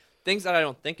things that I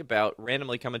don't think about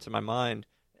randomly come into my mind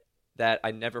that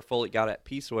I never fully got at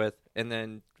peace with, and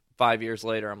then 5 years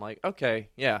later, I'm like, okay,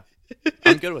 yeah,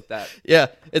 I'm good with that. Yeah,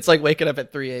 it's like waking up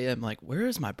at 3 a.m. like, where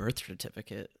is my birth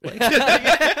certificate? Like,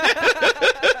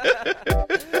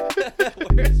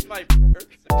 Where's my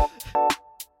person?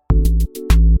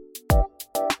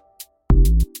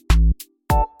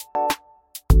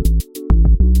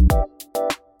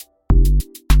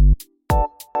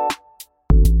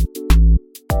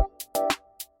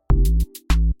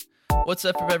 what's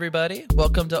up, everybody?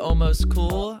 Welcome to Almost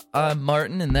Cool. I'm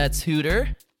Martin, and that's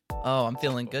Hooter. Oh, I'm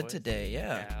feeling good Boys today. and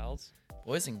Yeah, gals.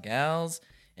 boys and gals,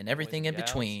 and everything in gals.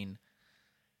 between.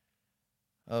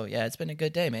 Oh yeah, it's been a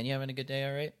good day, man. You having a good day?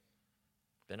 All right.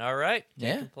 Been all right.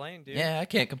 Can't Yeah. complain, dude. Yeah, I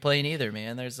can't complain either,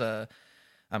 man.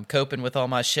 I'm coping with all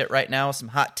my shit right now with some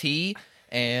hot tea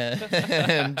and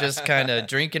just kind of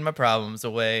drinking my problems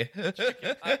away,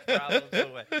 My problems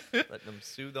away. Letting them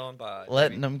soothe on by.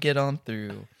 letting them get on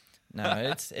through.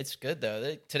 No, it's good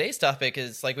though. Today's topic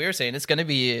is, like we were saying,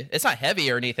 it's not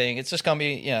heavy or anything. It's just gonna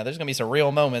be, there's gonna be some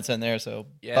real moments in there. So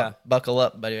Yeah. buckle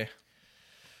up, buddy.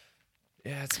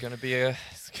 Yeah, it's gonna be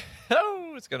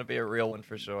a real one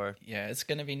for sure. Yeah, it's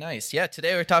gonna be nice. Yeah,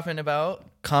 today we're talking about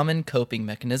common coping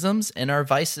mechanisms and our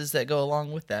vices that go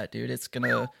along with that, dude. It's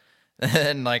gonna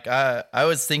and like I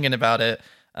was thinking about it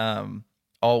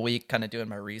all week, kind of doing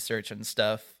my research and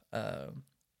stuff.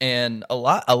 And a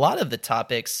lot of the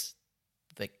topics,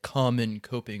 the common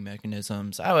coping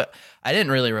mechanisms, I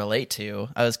didn't really relate to.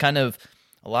 I was kind of,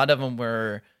 a lot of them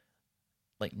were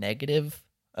like negative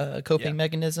coping Yeah.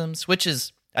 mechanisms, which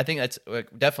is, I think that's, we're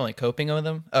definitely coping with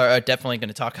them, or definitely going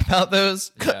to talk about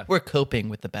those. Yeah. We're coping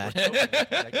with the bad.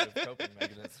 Negative coping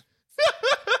mechanisms.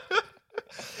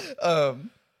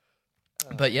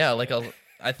 But yeah,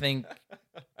 I think,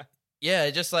 yeah,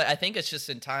 just like, I think it's just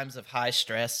in times of high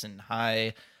stress and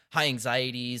high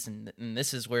anxieties, and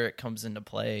this is where it comes into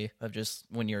play of just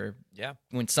when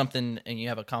something, and you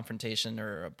have a confrontation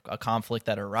or a conflict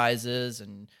that arises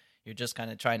and you're just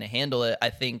kind of trying to handle it.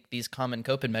 I think these common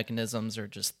coping mechanisms are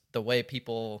just the way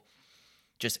people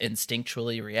just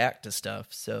instinctually react to stuff.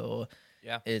 So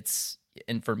Yeah.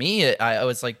 and for me, I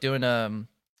was like doing,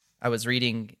 I was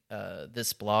reading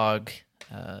this blog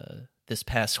this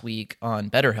past week on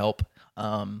BetterHelp,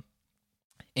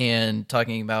 and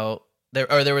talking about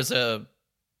there was a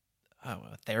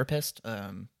therapist,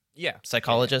 Yeah.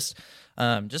 psychologist,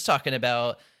 just talking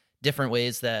about different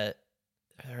ways that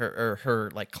her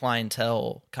like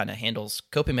clientele kind of handles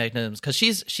coping mechanisms, because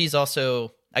she's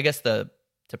also, I guess, to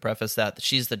preface that,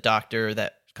 she's the doctor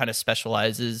that kind of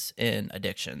specializes in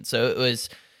addiction. So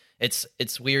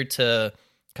it's weird to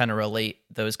kind of relate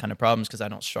those kind of problems, because I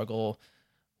don't struggle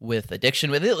with addiction,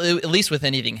 with it, at least with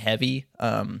anything heavy.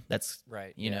 That's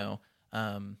Right. you yeah.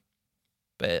 know.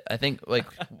 But I think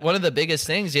like one of the biggest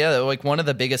things, like one of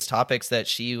the biggest topics that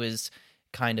she was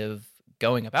kind of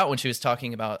going about when she was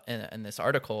talking about in this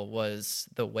article was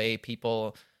the way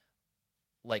people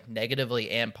like negatively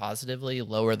and positively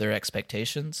lower their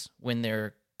expectations when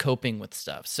they're coping with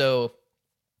stuff. So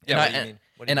Yeah. What do you mean?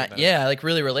 What do you mean by that? yeah, like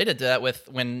really related to that with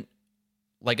when,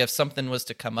 like, if something was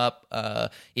to come up,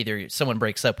 either someone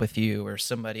breaks up with you or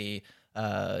somebody,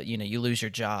 you lose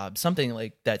your job, something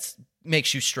like that's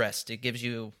makes you stressed. It gives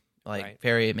you like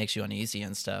Right. it makes you uneasy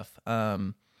and stuff.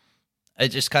 It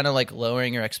just kind of like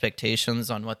lowering your expectations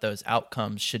on what those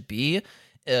outcomes should be,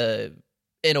 in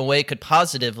a way could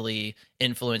positively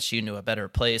influence you into a better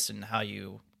place and how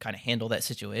you kind of handle that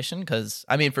situation. Cause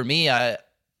I mean, for me,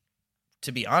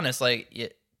 to be honest,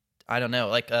 like, I don't know,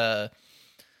 like,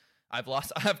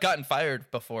 I've gotten fired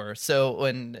before. So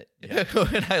when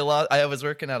I was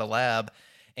working at a lab,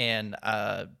 and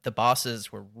the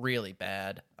bosses were really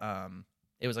bad.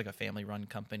 It was like a family run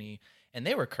company, and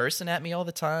they were cursing at me all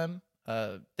the time.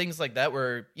 Things like that,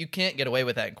 where you can't get away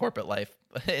with that in corporate life.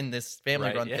 In this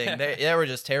family run thing, they were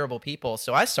just terrible people.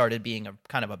 So I started being a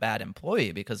kind of a bad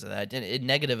employee because of that. It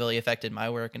negatively affected my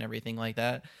work and everything like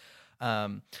that.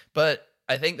 But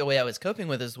I think the way I was coping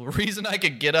with is the reason I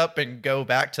could get up and go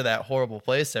back to that horrible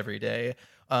place every day,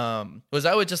 was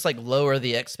I would just like lower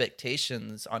the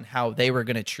expectations on how they were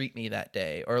going to treat me that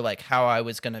day, or like how I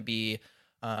was going to be,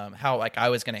 how like I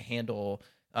was going to handle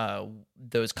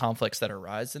those conflicts that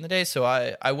arise in the day. So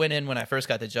I went in when I first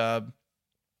got the job.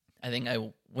 I think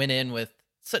I went in with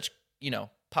such,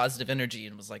 positive energy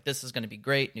and was like, this is going to be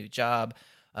great, new job.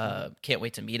 Can't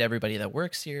wait to meet everybody that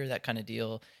works here, that kind of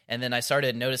deal. And then I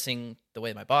started noticing the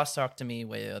way my boss talked to me,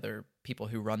 way other people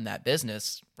who run that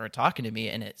business were talking to me,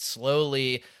 and it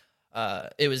slowly,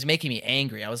 it was making me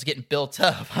angry. I was getting built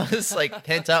up. I was like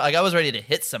pent up. Like I was ready to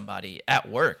hit somebody at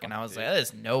work, and I was like,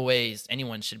 "There's no ways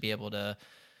anyone should be able to,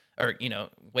 or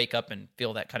wake up and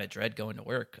feel that kind of dread going to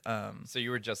work." So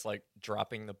you were just like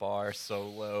dropping the bar so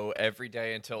low every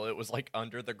day until it was like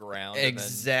under the ground.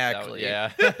 Exactly.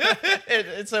 And then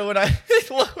and so when I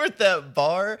lowered that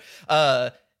bar,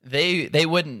 they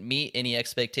wouldn't meet any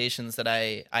expectations that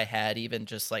I had, even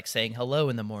just like saying hello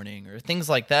in the morning or things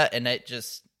like that, and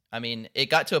it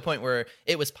got to a point where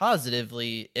it was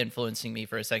positively influencing me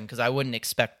for a second because I wouldn't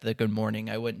expect the good morning.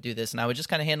 I wouldn't do this, and I would just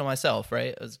kind of handle myself,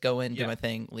 right? I was go in, do my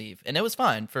thing, leave. And it was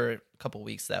fine for a couple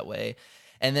weeks that way.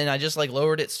 And then I just like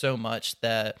lowered it so much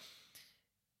that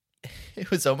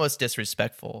it was almost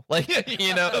disrespectful. Like,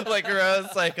 like where I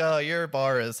was like, oh, your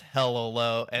bar is hella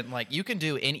low. And like you can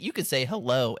say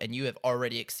hello and you have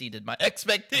already exceeded my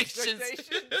expectations.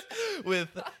 With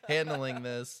handling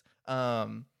this.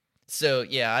 So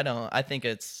yeah, I think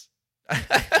it's,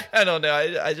 I don't know.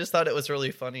 I just thought it was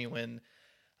really funny when,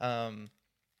 to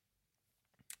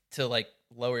like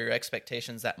lower your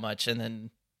expectations that much. And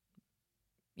then,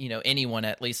 anyone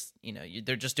at least,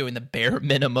 they're just doing the bare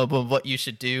minimum of what you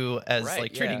should do as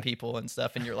treating people and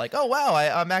stuff. And you're like, oh wow,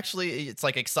 I'm actually, it's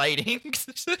like exciting.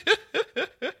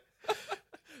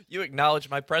 You acknowledge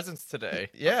my presence today.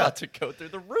 Yeah. I'm about to go through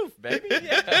the roof, baby.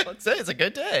 Yeah. Let's say it's a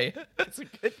good day. It's a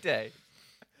good day.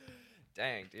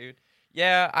 Dang, dude.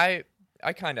 Yeah,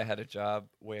 I kind of had a job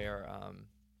where,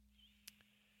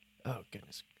 oh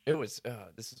goodness, it was.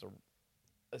 This is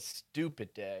a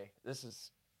stupid day. This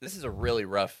is a really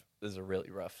rough. This is a really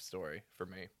rough story for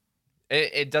me.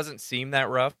 It doesn't seem that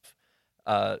rough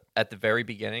at the very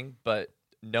beginning, but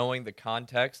knowing the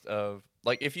context of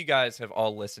like, if you guys have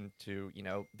all listened to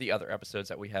the other episodes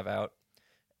that we have out,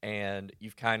 and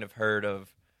you've kind of heard of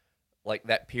like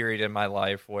that period in my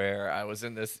life where I was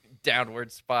in this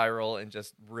downward spiral and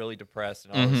just really depressed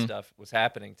and all this stuff was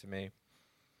happening to me.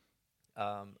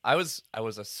 I was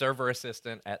a server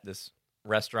assistant at this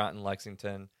restaurant in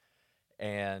Lexington,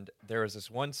 and there was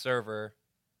this one server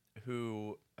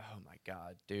who, oh my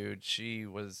God, dude, she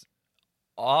was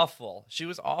awful. She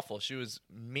was awful. She was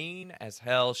mean as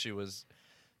hell. She was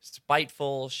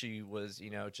spiteful. She was,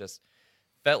 just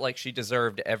felt like she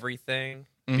deserved everything.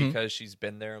 Because she's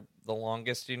been there the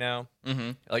longest,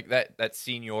 like that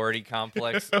seniority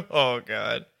complex. Oh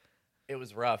God, it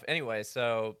was rough. Anyway,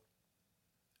 so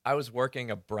I was working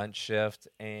a brunch shift,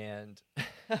 and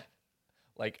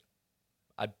like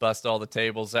I bust all the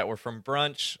tables that were from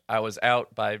brunch. I was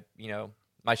out by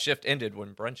my shift ended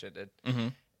when brunch ended,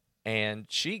 and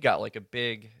she got like a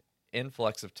big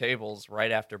influx of tables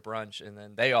right after brunch, and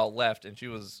then they all left, and she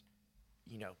was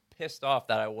pissed off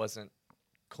that I wasn't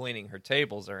cleaning her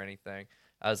tables or anything.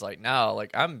 I was like, no,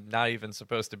 like I'm not even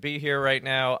supposed to be here right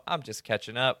now. I'm just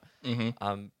catching up.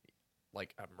 I'm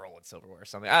rolling silverware or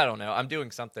something. I don't know. I'm doing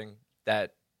something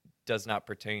that does not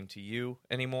pertain to you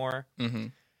anymore.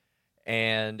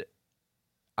 And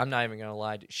I'm not even gonna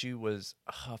lie. She was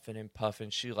huffing and puffing.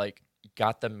 She like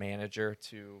got the manager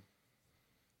to.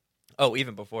 Oh,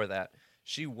 even before that,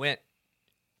 she went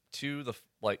to the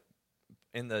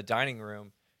in the dining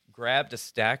room, grabbed a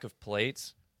stack of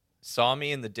plates, saw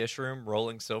me in the dish room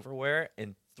rolling silverware,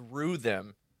 and threw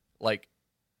them like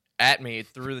at me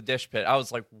through the dish pit. I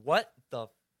was like, what the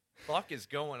fuck is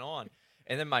going on?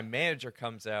 And then my manager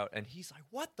comes out, and he's like,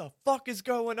 what the fuck is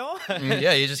going on?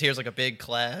 Yeah, he just hears like a big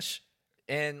clash.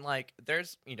 And like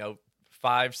there's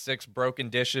 5-6 broken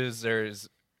dishes. There's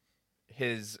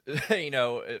his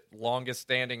longest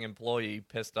standing employee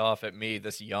pissed off at me,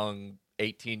 this young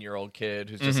 18-year-old kid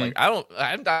who's just like,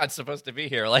 I'm not supposed to be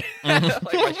here. Like, like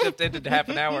my shift ended half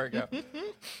an hour ago.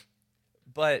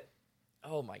 But,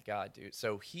 oh my God, dude.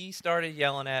 So he started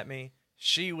yelling at me.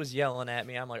 She was yelling at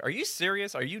me. I'm like, are you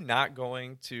serious? Are you not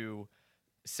going to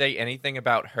say anything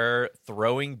about her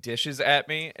throwing dishes at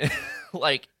me?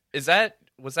 Like, was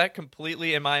that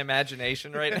completely in my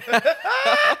imagination right now?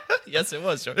 Yes, it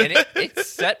was. And it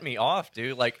set me off,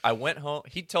 dude. Like, I went home.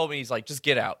 He told me, he's like, just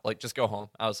get out. Like, just go home.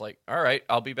 I was like, all right,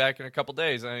 I'll be back in a couple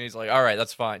days. And he's like, all right,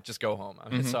 that's fine. Just go home.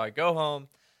 So I go home.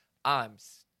 I'm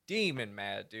steaming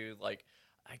mad, dude. Like,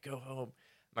 I go home.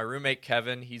 My roommate,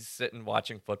 Kevin, he's sitting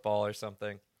watching football or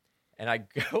something. And I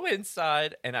go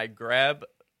inside and I grab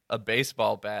a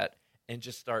baseball bat and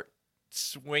just start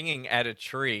swinging at a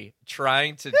tree,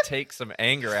 trying to take some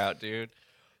anger out, dude.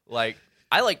 Like,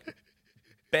 I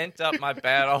bent up my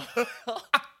bat all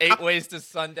 8 ways to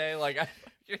Sunday. Like,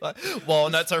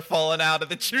 walnuts are falling out of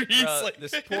the trees.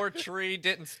 This poor tree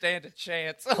didn't stand a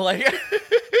chance. Like,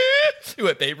 you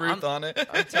went Babe Ruth on it.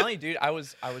 I'm telling you, dude, I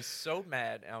was so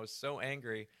mad and I was so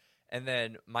angry. And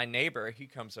then my neighbor, he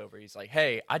comes over. He's like,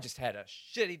 "Hey, I just had a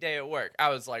shitty day at work." I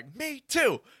was like, "Me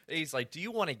too." And he's like, "Do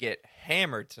you want to get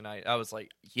hammered tonight?" I was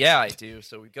like, "Yeah, I do."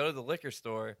 So we go to the liquor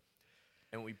store,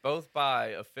 and we both buy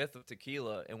a fifth of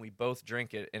tequila, and we both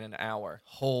drink it in an hour.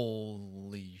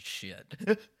 Holy shit.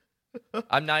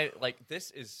 I'm not like,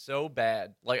 this is so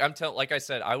bad. Like like I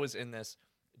said, I was in this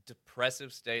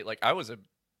depressive state. Like I was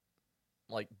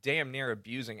like damn near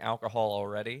abusing alcohol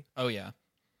already, Oh yeah.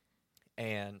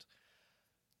 and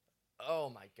oh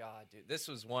my god, dude, this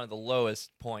was one of the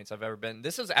lowest points I've ever been.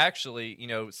 This is actually,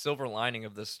 silver lining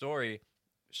of this story.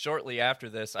 Shortly after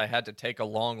this, I had to take a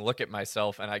long look at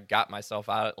myself, and I got myself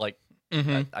out. Like,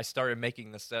 Mhm. I started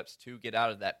making the steps to get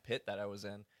out of that pit that I was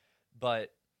in.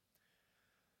 But,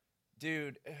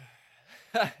 dude,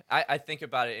 I think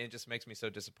about it, and it just makes me so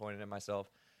disappointed in myself.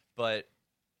 But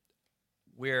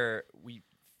we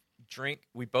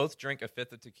both drink a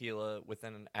fifth of tequila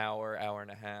within an hour, hour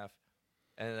and a half.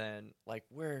 And then, like,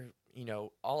 the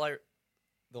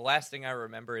last thing I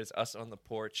remember is us on the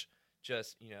porch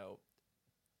just,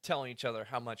 telling each other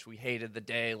how much we hated the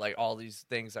day, like all these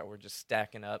things that were just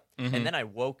stacking up. Mhm. And then I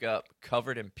woke up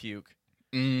covered in puke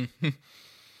Mhm.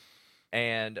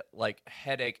 and, like,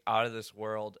 headache out of this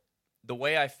world. The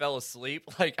way I fell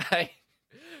asleep, like, I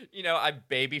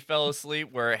baby fell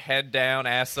asleep where head down,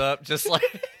 ass up, just like.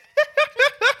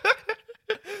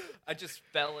 I just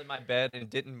fell in my bed and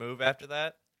didn't move after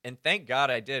that. And thank God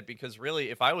I did, because really,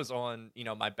 if I was on,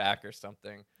 my back or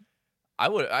something,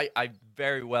 I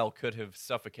very well could have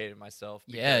suffocated myself.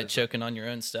 Yeah, choking on your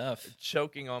own stuff.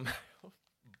 Choking on my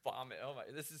vomit. Oh my,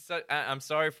 this is so, I'm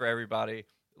sorry for everybody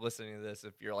listening to this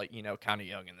if you're like, kind of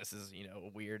young and this is, a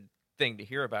weird thing to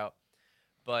hear about.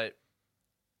 But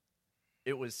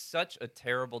it was such a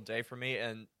terrible day for me,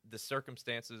 and the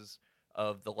circumstances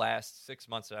of the last 6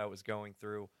 months that I was going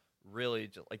through really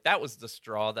just, like, that was the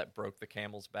straw that broke the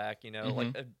camel's back,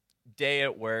 like a day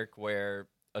at work where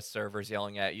a server's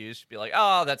yelling at you, you should be like,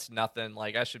 "Oh, that's nothing.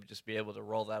 Like, I should just be able to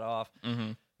roll that off."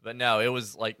 Mhm. But no, it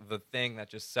was like the thing that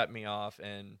just set me off.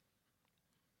 And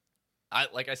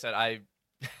like I said,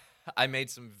 I made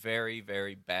some very,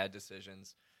 very bad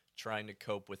decisions trying to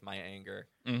cope with my anger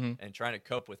Mhm. and trying to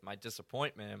cope with my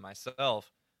disappointment in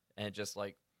myself. And just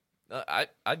like, I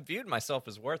viewed myself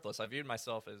as worthless. I viewed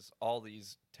myself as all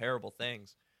these terrible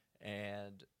things.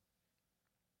 And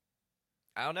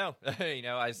I don't know.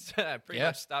 I pretty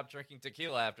much stopped drinking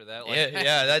tequila after that. Like,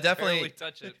 yeah, that definitely barely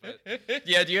touch it. But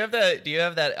Yeah, do you have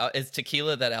that is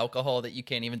tequila that alcohol that you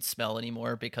can't even smell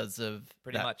anymore because of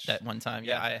Pretty that, much. that one time?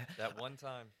 that one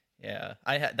time. Yeah,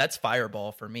 I had that's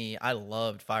Fireball for me. I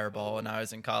loved Fireball when I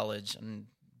was in college, and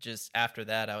just after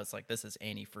that, I was like, "This is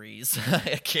antifreeze.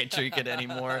 I can't drink it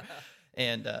anymore."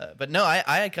 And but no,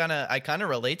 I kind of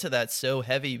relate to that so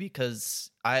heavy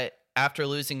because after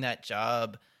losing that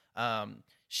job, I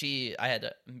had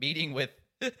a meeting with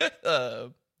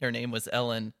her name was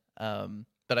Ellen.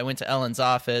 But I went to Ellen's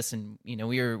office, and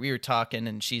we were talking,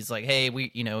 and she's like, "Hey,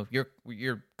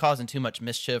 you're causing too much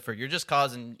mischief, or you're just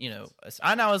causing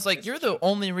And I was like, "You're the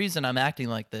only reason I'm acting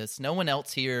like this. No one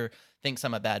else here thinks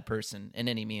I'm a bad person in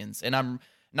any means, and I'm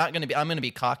gonna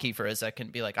be cocky for a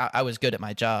second, be like, I was good at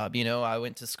my job. I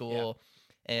went to school,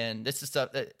 and this is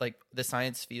stuff that, like, the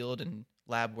science field and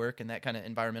lab work and that kind of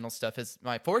environmental stuff is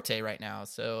my forte right now.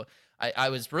 So I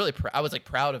was really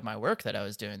proud of my work that I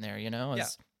was doing there.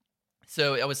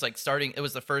 So I was like it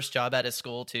was the first job out of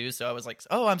school too. So I was like,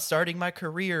 oh, I'm starting my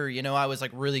career. I was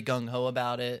like really gung ho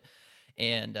about it.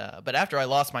 And, but after I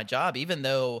lost my job, even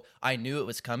though I knew it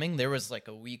was coming, there was like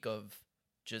a week of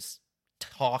just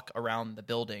talk around the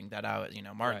building that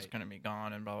Martin's going to be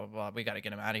gone and blah, blah, blah. We got to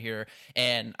get him out of here.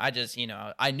 And I just,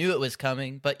 I knew it was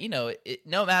coming, but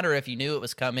no matter if you knew it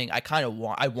was coming,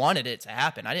 I wanted it to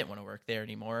happen. I didn't want to work there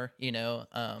anymore,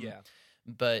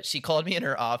 But she called me in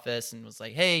her office and was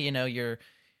like, "Hey, we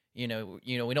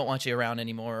don't want you around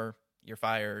anymore. You're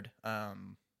fired.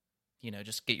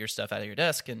 Just get your stuff out of your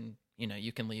desk, and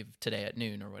you can leave today at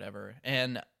noon or whatever."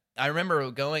 And I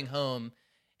remember going home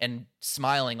and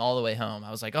smiling all the way home. I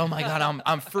was like, "Oh my God,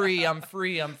 I'm free. I'm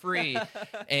free. I'm free."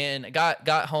 And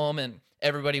got home, and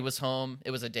everybody was home. It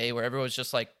was a day where everyone was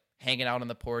just like hanging out on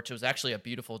the porch. It was actually a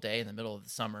beautiful day in the middle of the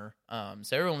summer.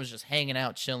 So everyone was just hanging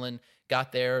out, chilling.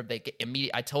 Got there,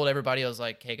 I told everybody, I was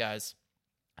like, "Hey guys,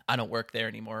 I don't work there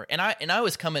anymore." And I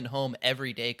was coming home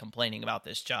every day complaining about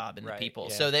this job and the people.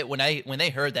 Yeah. So that when they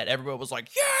heard that, everyone was like,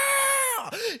 "Yeah,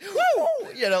 woo!"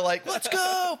 Like, "Let's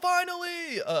go,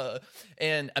 finally!"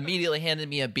 And immediately handed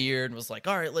me a beer and was like,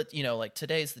 "All right, like,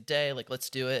 today's the day, like, let's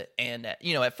do it." And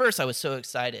at first I was so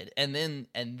excited, and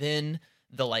then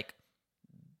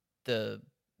the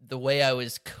way I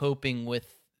was coping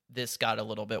with this got a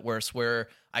little bit worse, where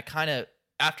I kind of,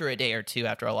 after a day or two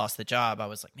after I lost the job, I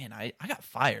was like, man, I got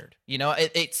fired. You know,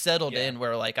 it settled in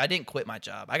where like I didn't quit my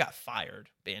job. I got fired.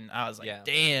 And I was like,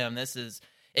 damn, this is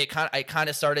it kind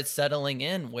of started settling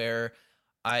in where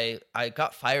I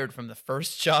got fired from the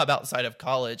first job outside of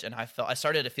college, and I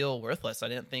started to feel worthless. I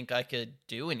didn't think I could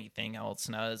do anything else.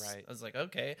 And I was like,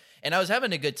 okay. And I was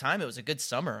having a good time. It was a good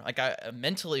summer. Like I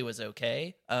mentally was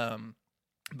okay.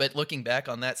 But looking back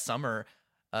on that summer,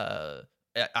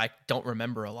 I don't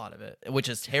remember a lot of it, which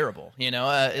is terrible. You know,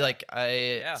 like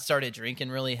I started drinking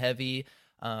really heavy.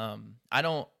 I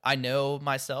know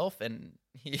myself, and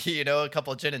you know, a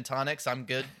couple of gin and tonics, I'm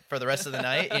good for the rest of the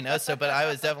night, you know. So, but I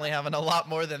was definitely having a lot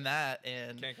more than that,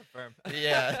 and can't confirm.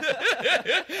 Yeah,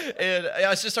 and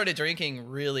I just started drinking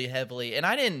really heavily, and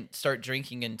I didn't start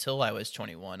drinking until I was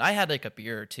 21. I had like a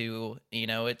beer or two, you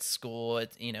know, at school,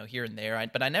 you know, here and there,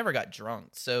 but I never got drunk.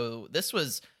 So this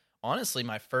was honestly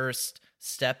my first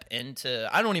step into,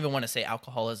 I don't even want to say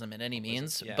alcoholism in any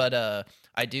means, but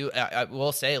I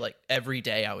will say, like, every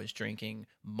day I was drinking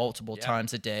multiple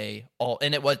times a day,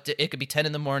 and it could be 10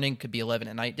 in the morning, could be 11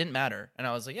 at night, didn't matter. And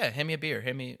I was like, yeah, hand me a beer,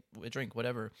 hand me a drink,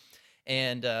 whatever.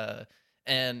 And I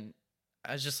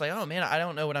was just like, oh man, I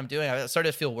don't know what I'm doing. I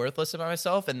started to feel worthless about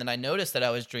myself. And then I noticed that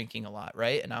I was drinking a lot,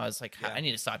 right? And I was like, I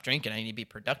need to stop drinking. I need to be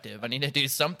productive. I need to do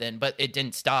something. But it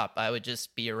didn't stop. I would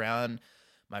just be around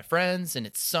my friends, and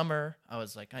it's summer. I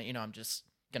was like, you know, I'm just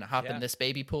gonna hop in this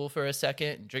baby pool for a second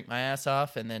and drink my ass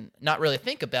off, and then not really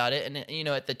think about it. And you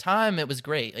know, at the time, it was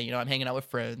great. You know, I'm hanging out with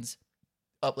friends,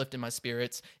 uplifting my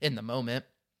spirits in the moment.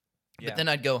 But then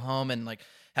I'd go home and like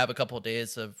have a couple of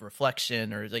days of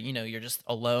reflection, or like, you know, you're just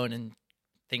alone and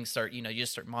things start, you know, you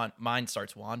just start, mind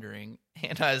starts wandering.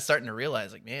 And I was starting to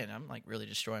realize, like, man, I'm like really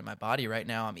destroying my body right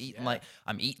now. I'm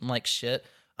eating like shit.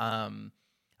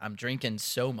 I'm drinking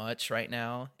so much right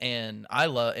now, and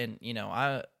you know,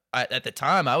 I at the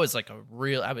time I was like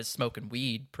I was smoking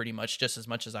weed pretty much just as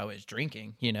much as I was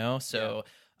drinking, you know? So,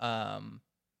 and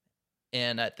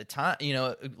at the time, you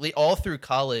know, all through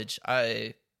college,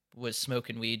 I was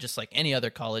smoking weed just like any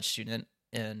other college student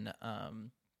in,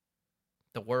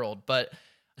 the world. But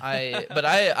I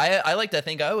like to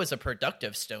think I was a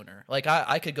productive stoner. Like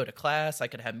I could go to class, I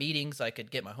could have meetings, I could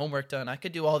get my homework done, I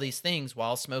could do all these things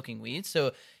while smoking weed.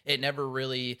 So it never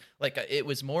really, like, it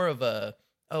was more of a,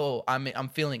 oh, I'm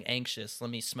feeling anxious, let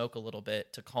me smoke a little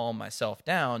bit to calm myself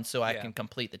down so I can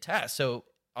complete the task. So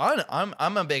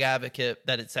I'm a big advocate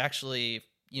that it's actually,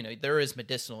 you know, there is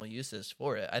medicinal uses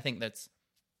for it. I think that's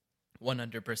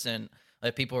 100%.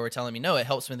 Like, people were telling me, no, it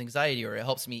helps with anxiety, or it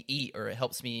helps me eat, or it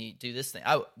helps me do this thing.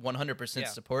 I 100%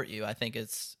 support you. I think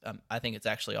it's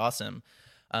actually awesome.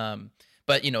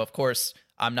 But, you know, of course,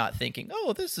 I'm not thinking,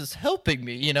 oh, this is helping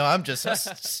me. You know, I'm just a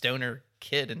stoner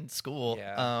kid in school.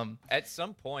 Yeah. At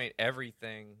some point,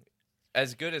 everything,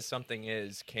 as good as something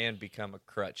is, can become a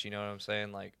crutch. You know what I'm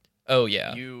saying? Like, oh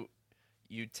yeah, you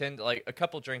tend to, like, a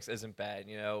couple drinks isn't bad.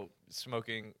 You know,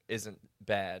 smoking isn't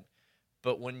bad.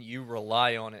 But when you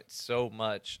rely on it so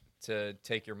much to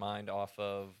take your mind off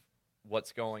of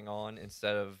what's going on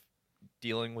instead of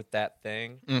dealing with that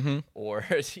thing, or,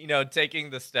 you know, taking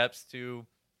the steps to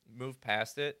move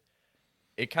past it,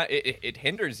 it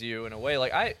hinders you in a way.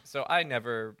 Like I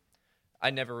never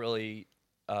really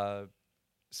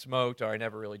smoked, or I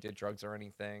never really did drugs or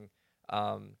anything.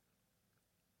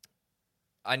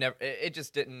 It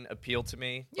just didn't appeal to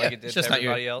me like it did to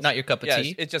everybody else. Not your cup of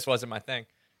tea. It just wasn't my thing.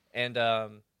 And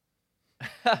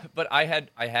but I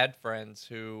had friends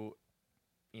who,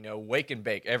 you know, wake and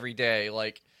bake every day,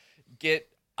 like get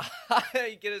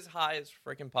as high as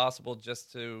freaking possible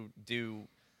just to do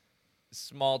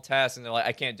small tasks, and they're like,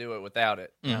 I can't do it without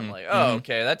it. And I'm like, oh,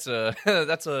 okay, that's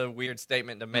a weird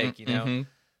statement to make, you know?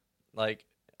 Like,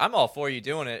 I'm all for you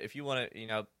doing it. If you want to, you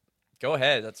know, go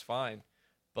ahead, that's fine.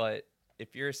 But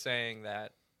if you're saying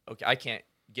that, okay, I can't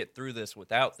get through this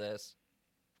without this,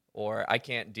 or I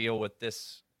can't deal with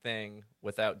this thing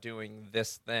without doing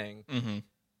this thing,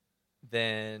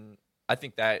 then I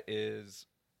think that is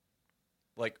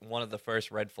like one of the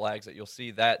first red flags that you'll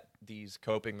see that these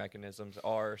coping mechanisms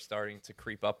are starting to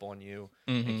creep up on you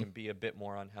and can be a bit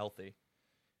more unhealthy.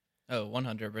 Oh,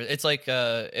 100%. It's like,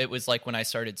 it was like when I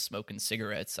started smoking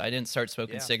cigarettes. I didn't start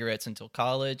smoking cigarettes until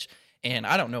college. And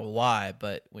I don't know why,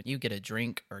 but when you get a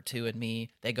drink or two in me,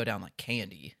 they go down like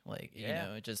candy. Like, you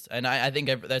know, it just, and I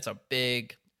think that's a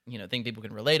big, you know, thing people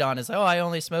can relate on is, oh, I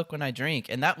only smoke when I drink.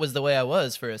 And that was the way I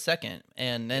was for a second.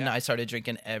 And then I started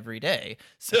drinking every day.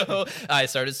 So I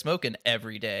started smoking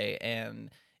every day. And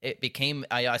it became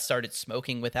I started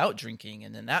smoking without drinking,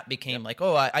 and then that became like,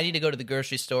 oh, I need to go to the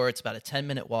grocery store. It's about a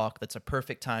 10-minute walk. That's a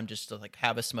perfect time just to like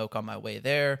have a smoke on my way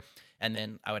there, and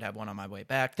then I would have one on my way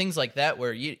back. Things like that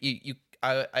where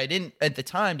I didn't at the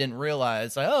time didn't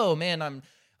realize like, oh man,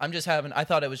 I'm just having. I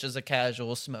thought it was just a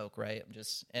casual smoke, right? I'm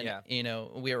just, and you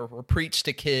know, we're preached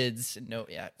to kids, no,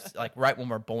 like right when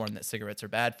we're born that cigarettes are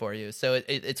bad for you. So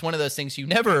it's one of those things you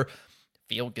never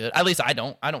feel good. At least I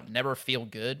don't never feel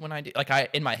good when I do. Like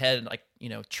in my head, like, you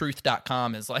know,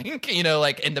 truth.com is like, you know,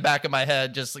 like in the back of my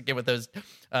head, just like with those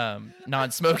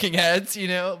non-smoking ads, you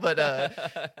know, but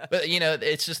you know,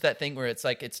 it's just that thing where it's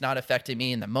like, it's not affecting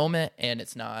me in the moment, and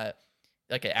it's not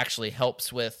like, it actually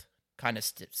helps with kind of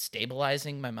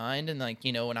stabilizing my mind. And like,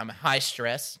 you know, when I'm high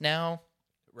stress now,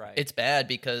 right, it's bad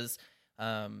because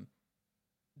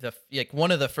like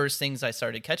one of the first things I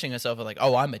started catching myself of like,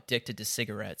 oh, I'm addicted to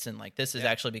cigarettes, and like this is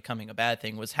actually becoming a bad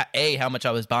thing, was how much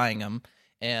I was buying them,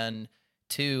 and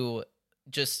two,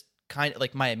 just kind of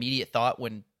like my immediate thought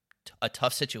when a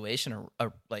tough situation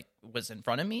or like was in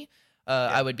front of me,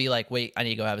 I would be like, wait, I need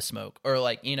to go have a smoke, or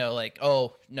like, you know, like,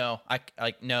 oh no,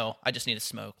 no, I just need to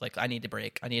smoke, like I need to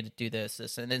break, I need to do this,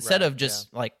 and instead of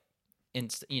just like,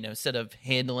 you know, instead of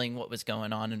handling what was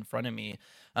going on in front of me,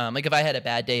 like if I had a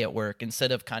bad day at work,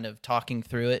 instead of kind of talking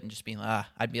through it and just being like,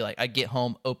 I'd be like, I'd get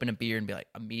home, open a beer, and be like,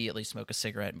 immediately smoke a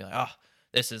cigarette, and be like, oh,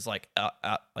 this is like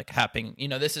happening, you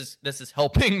know, this is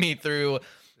helping me through.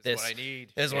 This is what I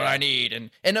need. Is what I need,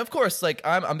 and of course, like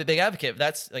I'm a big advocate.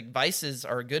 That's like vices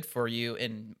are good for you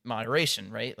in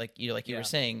moderation, right? Like you were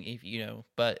saying, if you know.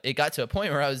 But it got to a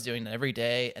point where I was doing it every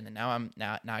day, and then now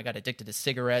I got addicted to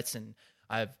cigarettes, and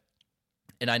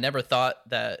I never thought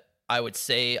that I would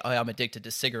say, oh, I'm addicted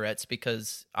to cigarettes,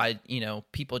 because you know,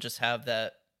 people just have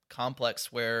that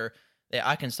complex where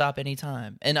I can stop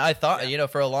anytime. And I thought, you know,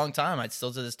 for a long time, I'd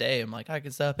still to this day, I'm like, I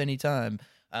can stop anytime.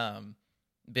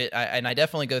 But I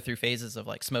definitely go through phases of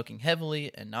like smoking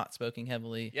heavily and not smoking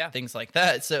heavily, things like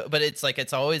that. So, but it's like,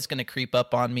 it's always going to creep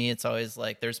up on me. It's always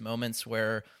like, there's moments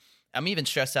where I'm even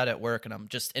stressed out at work, and I'm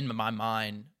just in my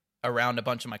mind around a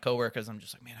bunch of my coworkers. I'm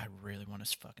just like, man, I really want a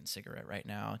fucking cigarette right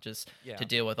now, just to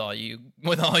deal with all you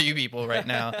people right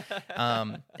now.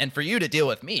 And for you to deal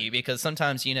with me, because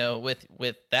sometimes, you know,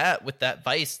 with that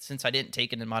vice, since I didn't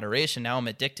take it in moderation, now I'm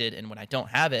addicted. And when I don't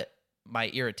have it, my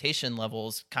irritation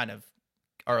levels kind of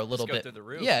are a little bit through the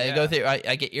roof. I go through,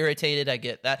 I get irritated, I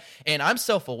get that. And I'm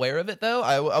self-aware of it though.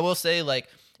 I will say, like,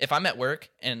 if I'm at work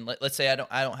and let's say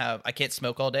I can't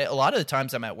smoke all day. A lot of the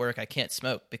times I'm at work, I can't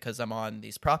smoke because I'm on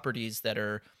these properties that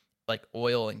are like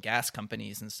oil and gas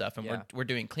companies and stuff. And we're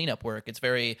doing cleanup work. It's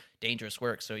very dangerous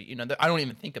work. So, you know, I don't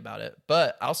even think about it,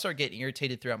 but I'll start getting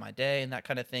irritated throughout my day and that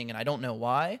kind of thing. And I don't know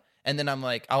why. And then I'm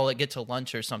like, I'll get to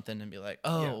lunch or something and be like,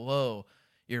 oh, whoa,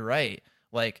 you're right.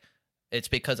 Like, it's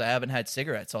because I haven't had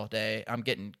cigarettes all day. I'm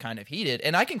getting kind of heated,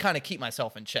 and I can kind of keep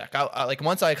myself in check. I like,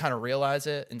 once I kind of realize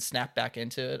it and snap back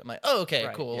into it, I'm like, oh, okay,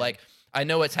 cool. Like, I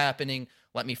know what's happening.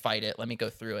 Let me fight it. Let me go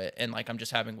through it. And like, I'm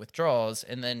just having withdrawals.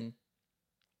 And then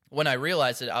when I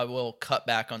realize it, I will cut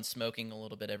back on smoking a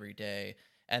little bit every day.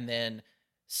 And then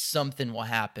something will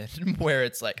happen where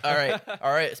it's like, all right,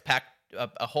 it's packed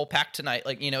a whole pack tonight.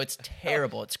 Like, you know, it's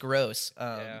terrible. It's gross.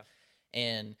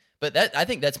 But I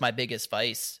think that's my biggest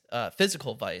vice,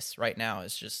 physical vice right now,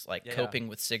 is just like coping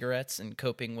with cigarettes and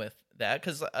coping with that.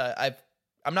 Because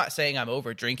I'm not saying I'm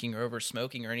over drinking or over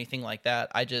smoking or anything like that.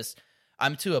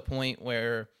 I'm to a point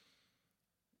where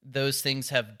those things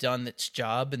have done its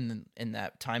job in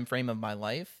that time frame of my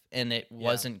life, and it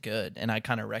wasn't good. And I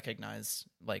kind of recognize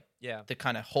like the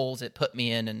kind of holes it put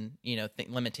me in, and you know,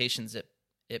 limitations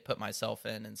it put myself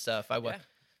in and stuff.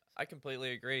 I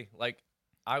completely agree. Like,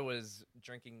 I was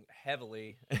drinking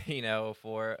heavily, you know,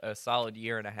 for a solid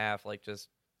year and a half, like just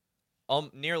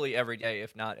nearly every day,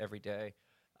 if not every day.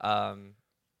 And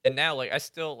now, like, I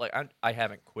still, like, I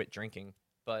haven't quit drinking,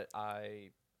 but I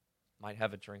might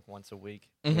have a drink once a week,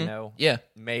 you know? Yeah.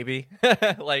 Maybe.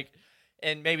 Like,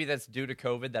 and maybe that's due to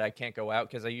COVID that I can't go out,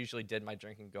 because I usually did my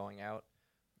drinking going out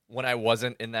when I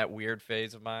wasn't in that weird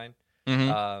phase of mine.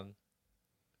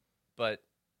 But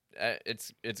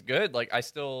it's good. Like, I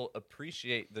still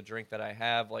appreciate the drink that I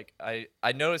have. Like,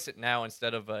 I notice it now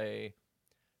instead of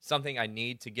something I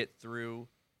need to get through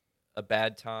a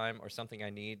bad time, or something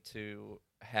I need to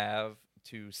have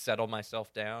to settle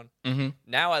myself down.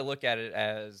 Now I look at it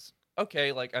as,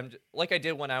 okay, like like I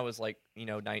did when I was like, you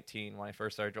know, 19 when I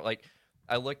first started. Like,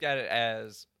 I looked at it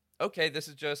as, okay, this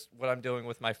is just what I'm doing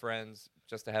with my friends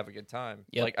just to have a good time.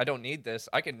 Like, I don't need this.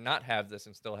 I can not have this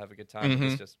and still have a good time.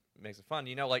 This just makes it fun.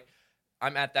 You know, like,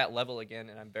 I'm at that level again,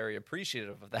 and I'm very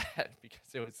appreciative of that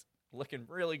because looking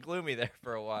really gloomy there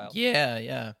for a while. Yeah,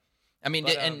 yeah. I mean,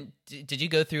 But, did you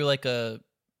go through like a?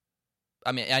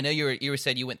 I mean, I know you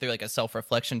said you went through like a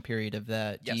self-reflection period of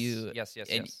that. Yes, yes,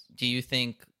 and yes. do you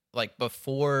think like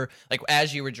before, like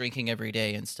as you were drinking every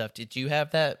day and stuff, did you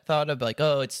have that thought of like,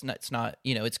 oh, it's not,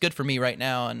 it's good for me right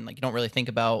now, and like you don't really think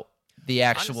about the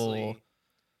actual Honestly,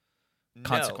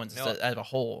 consequences no, as a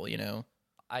whole.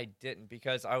 I didn't,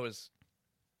 because I was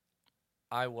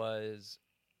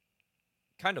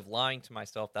kind of lying to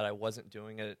myself that I wasn't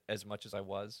doing it as much as I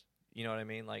was. You know what I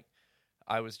mean? Like,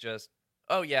 I was just,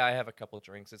 oh yeah, I have a couple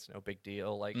drinks. It's no big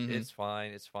deal. Like, Mhm. it's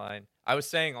fine. It's fine. I was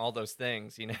saying all those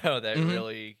things, that Mhm.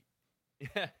 really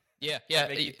Yeah,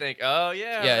 make you think, oh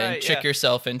yeah, yeah, right, and trick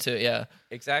yourself into it. Yeah.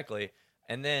 exactly.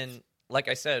 And then, like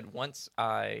I said, once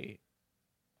I,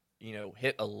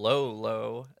 hit a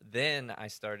low, then I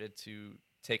started to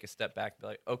take a step back and be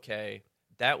like, okay,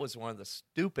 that was one of the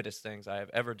stupidest things I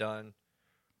have ever done.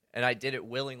 And I did it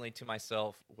willingly to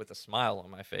myself with a smile on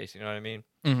my face. You know what I mean?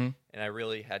 Mm-hmm. And I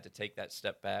really had to take that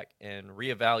step back and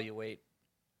reevaluate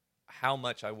how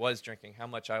much I was drinking, how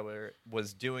much I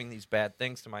was doing these bad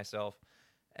things to myself.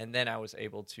 And then I was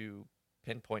able to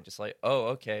pinpoint just like, oh,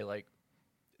 okay, like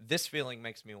this feeling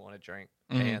makes me want to drink,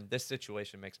 Mhm. and this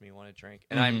situation makes me want to drink.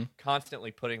 And Mhm. I'm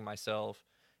constantly putting myself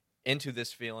into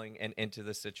this feeling and into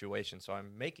this situation. So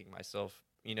I'm making myself,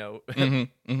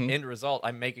 Mhm. Mhm. end result,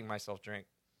 I'm making myself drink.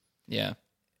 Yeah.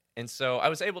 And so I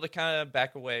was able to kind of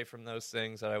back away from those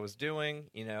things that I was doing,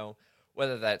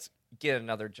 whether that's get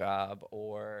another job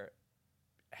or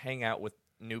hang out with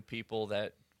new people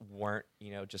that weren't,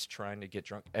 just trying to get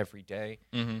drunk every day.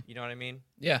 Mm-hmm. You know what I mean?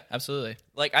 Yeah, absolutely.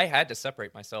 Like, I had to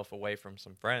separate myself away from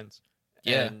some friends.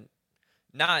 Yeah. And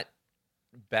not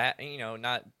bad,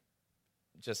 not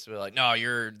just be like, no,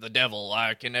 you're the devil.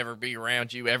 I can never be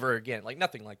around you ever again. Like,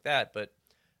 nothing like that. But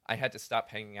I had to stop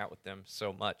hanging out with them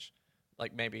so much.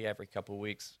 Like, maybe every couple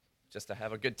weeks just to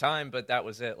have a good time. But that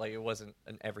was it. Like, it wasn't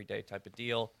an everyday type of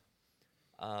deal.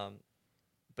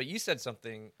 But you said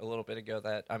something a little bit ago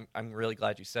that I'm really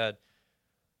glad you said,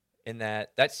 in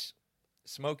that's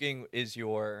smoking is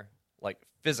your like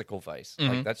physical vice. Mhm.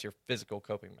 Like, that's your physical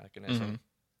coping mechanism. Mhm.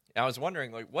 And I was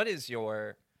wondering, like, what is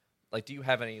your, like, do you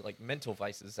have any like mental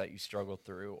vices that you struggle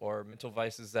through, or mental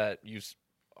vices that you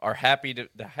are happy to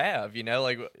have,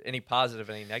 like any positive,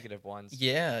 any negative ones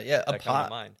Yeah. that come to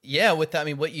mind? Yeah, with that, I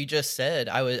mean, what you just said,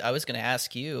 I was going to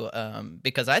ask you,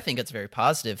 because I think it's a very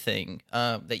positive thing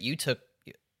that you took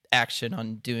action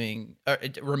on doing or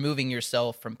removing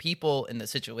yourself from people in the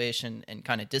situation and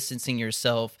kind of distancing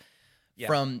yourself Yeah.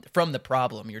 from the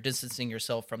problem. You're distancing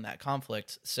yourself from that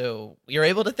conflict, so you're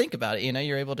able to think about it.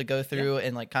 You're able to go through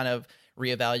and like kind of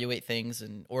reevaluate things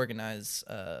and reorganize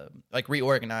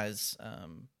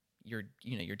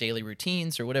your daily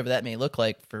routines or whatever that may look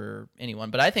like for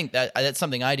anyone. But I think that's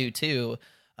something I do too.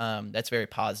 That's very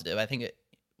positive. I think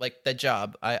like that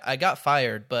job, I got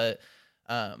fired, but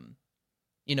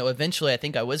eventually I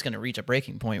think I was going to reach a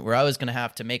breaking point where I was going to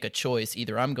have to make a choice.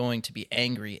 Either I'm going to be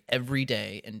angry every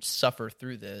day and suffer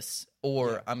through this,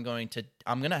 or I'm going to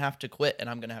have to quit, and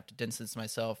I'm going to have to distance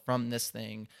myself from this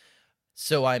thing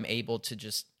so I'm able to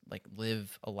just like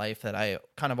live a life that I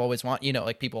kind of always want,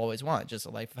 like people always want, just a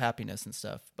life of happiness and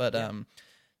stuff. But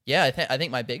I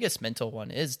think my biggest mental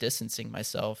one is distancing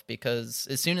myself, because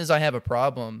as soon as I have a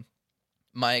problem,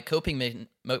 my coping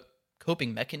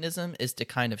mechanism is to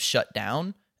kind of shut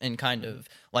down and kind of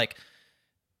like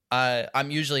I'm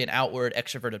usually an outward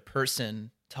extroverted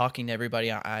person talking to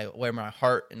everybody. I wear my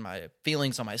heart and my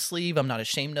feelings on my sleeve. I'm not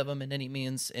ashamed of them in any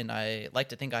means, and I like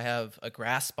to think I have a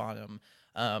grasp on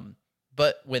them.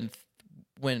 But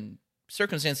when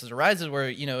circumstances arises where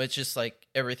it's just like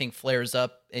everything flares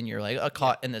up and you're like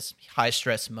caught in this high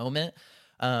stress moment,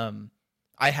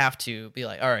 I have to be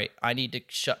like, all right, I need to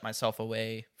shut myself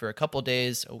away for a couple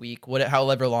days, a week,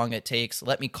 however long it takes.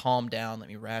 Let me calm down. Let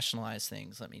me rationalize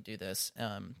things. Let me do this.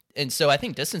 And so I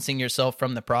think distancing yourself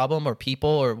from the problem or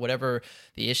people or whatever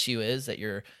the issue is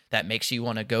that makes you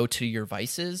want to go to your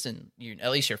vices, and at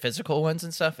least your physical ones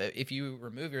and stuff. If you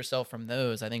remove yourself from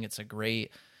those, I think it's a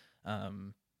great, I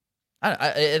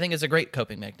think it's a great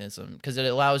coping mechanism, because it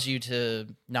allows you to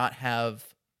not have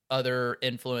other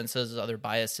influences, other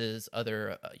biases,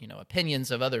 other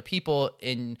opinions of other people,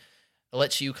 and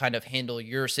lets you kind of handle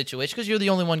your situation because you're the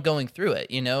only one going through it.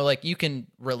 Like you can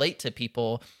relate to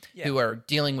people who are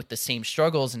dealing with the same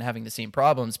struggles and having the same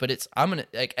problems, but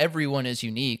everyone is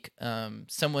unique.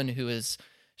 Someone who is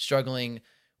struggling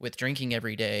with drinking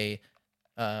every day,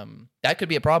 that could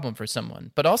be a problem for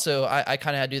someone. But also I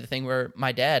kind of do the thing where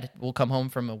my dad will come home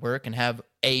from work and have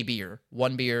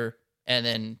one beer And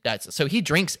then so he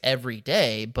drinks every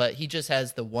day, but he just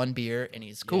has the one beer and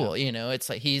he's cool. Yeah. You know, it's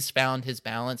like he's found his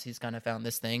balance. He's kind of found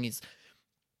this thing. He's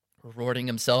rewarding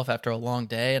himself after a long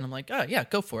day. And I'm like, oh, yeah,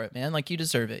 go for it, man. Like, you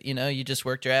deserve it. You know, you just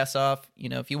worked your ass off. You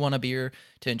know, if you want a beer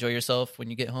to enjoy yourself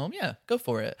when you get home, yeah, go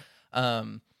for it.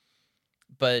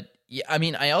 But yeah, I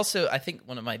mean, I think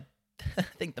one of my, I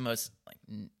think the most like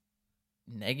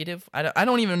negative, I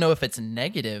don't even know if it's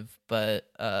negative, but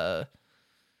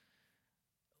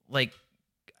like,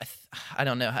 I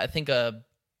don't know. I think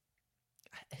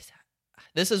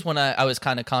this is when I was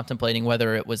kind of contemplating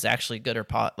whether it was actually good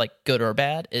or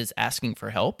bad, is asking for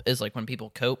help. Is like when people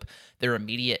cope, their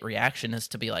immediate reaction is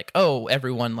to be like, oh,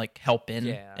 everyone like help in,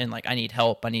 Yeah. and like, I need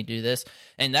help, I need to do this.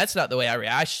 And that's not the way I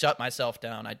react. I shut myself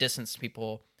down, I distance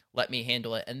people, let me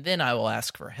handle it, and then I will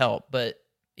ask for help. But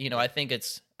you know, I think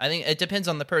it depends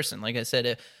on the person. Like I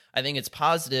said, I think it's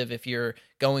positive if you're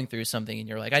going through something and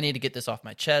you're like, I need to get this off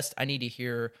my chest. I need to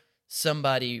hear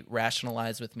somebody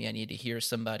rationalize with me. I need to hear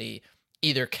somebody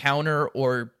either counter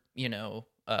or,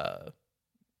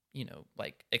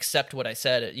 like accept what I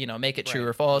said, make it true Right.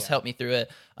 or false, Yeah. help me through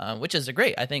it, which is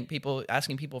great. I think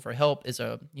asking people for help is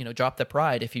drop the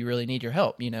pride if you really need your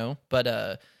help, But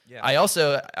Yeah. I was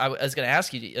going to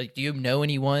ask you, like, do you know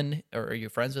anyone or are you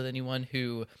friends with anyone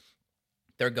who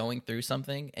they're going through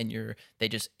something and they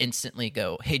just instantly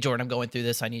go, hey, Jordan, I'm going through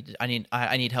this. I need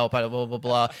help. Blah, blah, blah,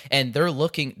 blah. And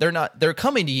they're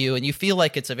coming to you and you feel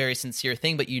like it's a very sincere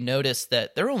thing, but you notice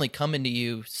that they're only coming to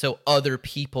you so other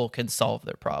people can solve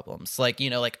their problems. Like,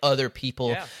 like other people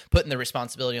Yeah. putting the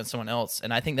responsibility on someone else.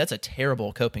 And I think that's a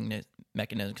terrible coping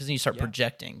mechanism because then you start Yeah.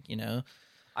 projecting,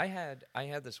 I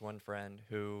had this one friend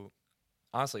who,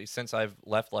 honestly, since I've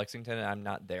left Lexington and I'm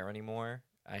not there anymore,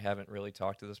 I haven't really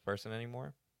talked to this person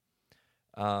anymore.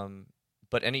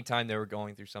 But anytime they were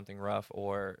going through something rough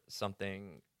or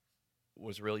something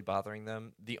was really bothering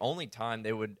them, the only time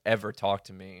they would ever talk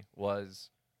to me was,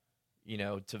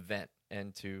 to vent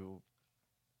and to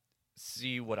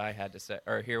see what I had to say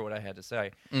or hear what I had to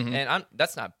say. Mhm. And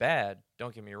that's not bad,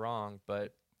 don't get me wrong,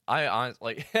 but I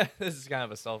honestly, this is kind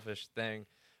of a selfish thing,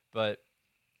 but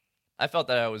I felt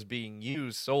that I was being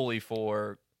used solely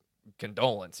for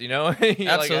condolence,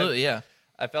 Absolutely. Yeah.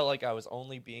 I felt like I was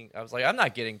like, I'm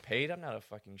not getting paid. I'm not a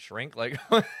fucking shrink. Like,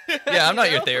 Yeah. I'm not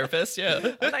you your know? therapist.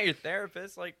 Yeah. I'm not your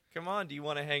therapist. Like, come on. Do you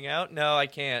want to hang out? No, I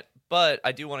can't. But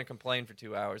I do want to complain for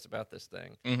 2 hours about this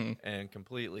thing Mm-hmm. and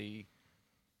completely,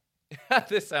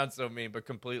 this sounds so mean, but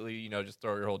completely, just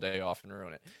throw your whole day off and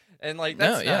ruin it. And like,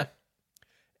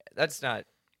 that's not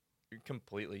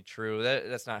completely true.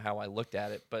 That's not how I looked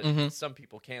at it, but Mhm. some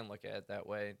people can look at it that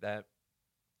way.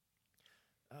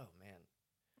 Oh man.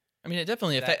 I mean, it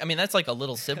definitely affects. I mean, that's like a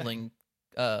little sibling,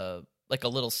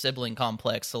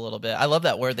 complex a little bit. I love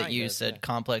that word that Kind you of, said, yeah.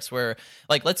 complex, where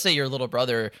like, let's say your little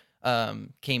brother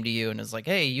came to you and is like,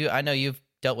 hey, I know you've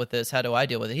dealt with this. How do I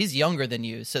deal with it? He's younger than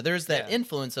you. So there's that Yeah.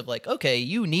 influence of like, okay,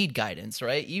 you need guidance,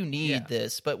 right? You need Yeah.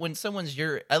 this. But when someone's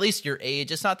at least your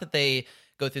age, it's not that they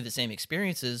go through the same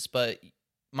experiences, but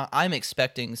I'm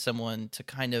expecting someone to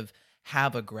kind of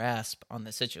have a grasp on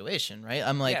the situation, right?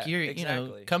 I'm like, Yeah,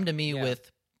 you're, come to me Yeah.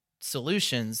 with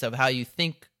solutions of how you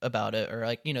think about it, or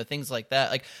like, things like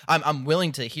that. Like, I'm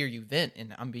willing to hear you vent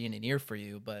and I'm being an ear for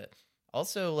you, but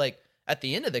also like at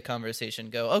the end of the conversation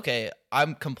go, okay,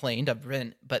 I'm complained, I've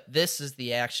vent, but this is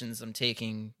the actions I'm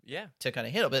taking Yeah. to kind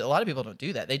of handle. But a lot of people don't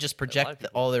do that. They just of project people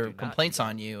all do their not do complaints that.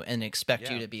 on you and expect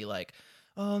you Yeah. to be like,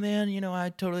 oh man, I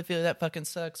totally feel that fucking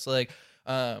sucks. Like,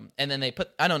 and then they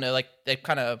put, I don't know, like they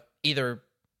kind of either,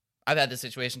 I've had this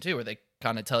situation too where they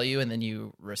kind of tell you and then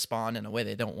you respond in a way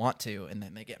they don't want to, and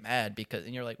then they get mad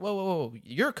and you're like, whoa,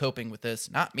 you're coping with this,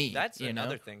 not me. That's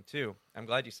another thing too. I'm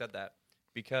glad you said that,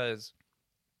 because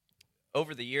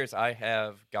over the years I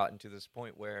have gotten to this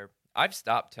point where I've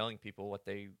stopped telling people what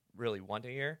they really want to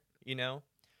hear.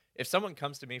 If someone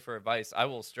comes to me for advice, I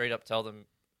will straight up tell them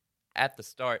at the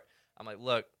start, I'm like,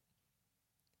 look,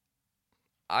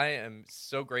 I am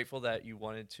so grateful that you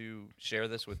wanted to share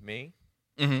this with me,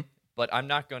 Mm-hmm. but I'm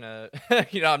not gonna,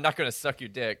 I'm not gonna suck your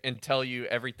dick and tell you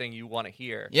everything you want to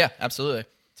hear Yeah, absolutely.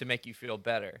 to make you feel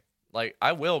better. Like,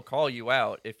 I will call you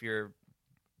out if you're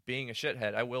being a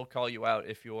shithead. I will call you out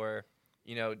if you're,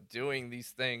 doing these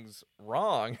things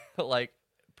wrong, like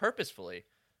purposefully.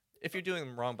 If you're doing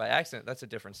them wrong by accident, that's a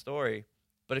different story.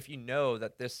 But if you know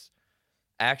that this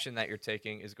action that you're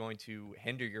taking is going to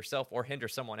hinder yourself or hinder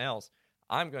someone else,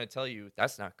 I'm going to tell you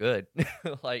that's not good.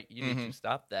 Like, you need to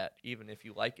stop that, even if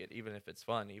you like it, even if it's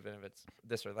fun, even if it's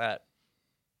this or that.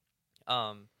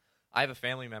 I have a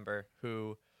family member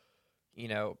who,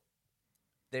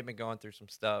 they've been going through some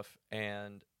stuff,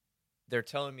 and they're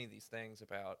telling me these things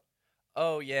about,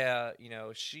 oh yeah,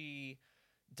 she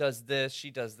does this,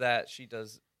 she does that, she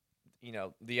does,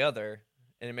 the other,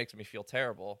 and it makes me feel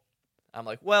terrible. I'm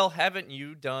like, well, haven't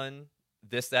you done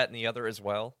this, that, and the other as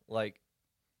well? Like,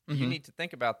 you need to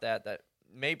think about that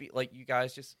maybe, like, you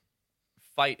guys just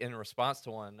fight in response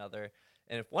to one another.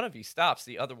 And if one of you stops,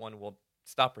 the other one will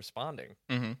stop responding.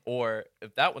 Or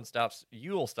if that one stops,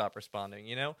 you will stop responding,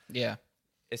 Yeah.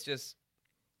 It's just,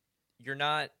 you're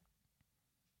not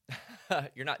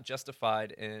you're not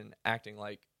justified in acting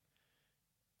like,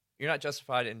 you're not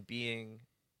justified in being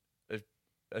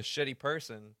a shitty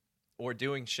person or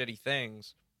doing shitty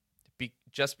things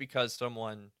just because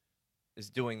someone is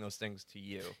doing those things to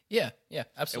you. Yeah,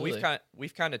 absolutely. And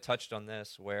we've kind of touched on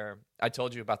this, where I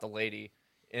told you about the lady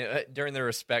during the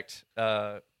respect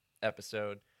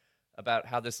episode, about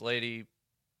how this lady,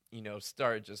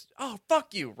 started just, oh,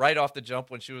 fuck you, right off the jump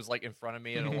when she was like in front of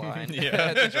me in a line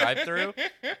at the drive-thru.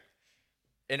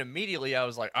 And immediately I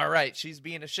was like, all right, she's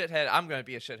being a shithead, I'm going to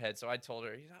be a shithead. So I told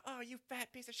her, oh, you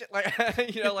fat piece of shit. Like,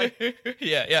 like,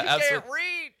 yeah, you absolutely. can't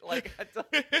read. Like,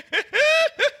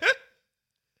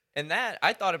 and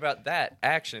I thought about that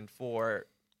action for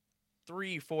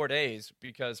 3-4 days,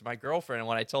 because my girlfriend,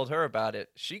 when I told her about it,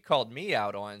 she called me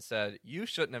out on it and said, you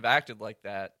shouldn't have acted like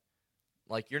that.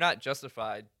 Like, you're not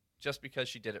justified just because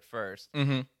she did it first.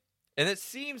 And it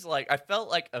seems like I felt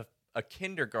like a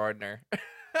kindergartner.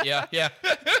 Yeah.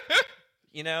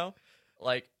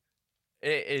 Like,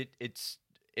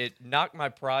 it knocked my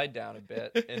pride down a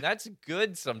bit, and that's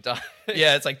good sometimes.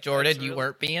 Yeah, it's like, Jordan, you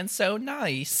weren't being so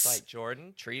nice. It's like,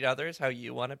 Jordan, treat others how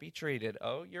you want to be treated.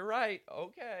 Oh, you're right.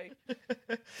 Okay.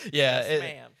 Yeah, yes,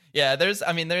 ma'am. Yeah, there's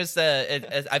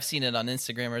I've seen it on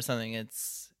Instagram or something.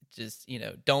 It's just,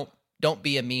 don't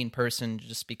be a mean person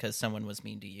just because someone was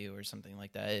mean to you or something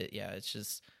like that.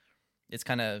 It's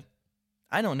kind of,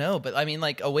 I don't know, but I mean,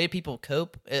 like, a way people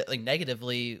cope like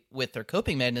negatively with their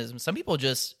coping mechanisms. Some people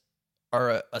just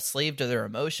are a slave to their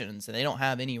emotions, and they don't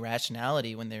have any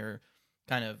rationality when they're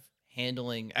kind of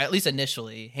handling, at least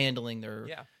initially, handling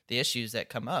the issues that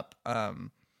come up.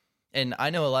 And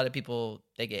I know a lot of people,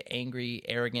 they get angry,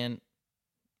 arrogant,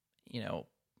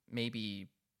 maybe,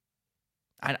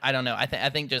 I don't know. I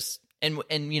think just, and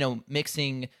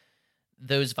mixing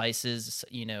those vices,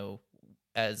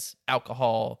 as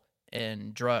alcohol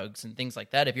and drugs and things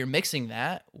like that, if you're mixing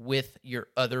that with your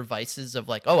other vices of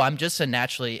like, oh, I'm just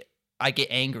I get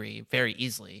angry very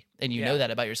easily, and you know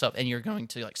that about yourself, and you're going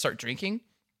to like start drinking,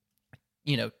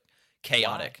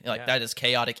 chaotic. Wow. Like, that is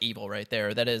chaotic evil right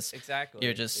there. That is exactly.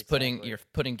 You're just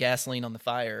putting gasoline on the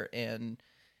fire, and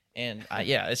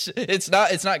it's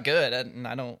not good. And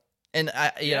I don't. And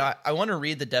I want to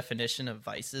read the definition of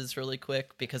vices really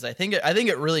quick, because I think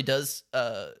it really does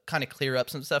kind of clear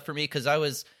up some stuff for me, because I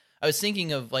was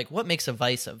thinking of like, what makes a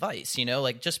vice a vice,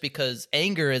 like, just because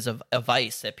anger is a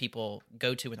vice that people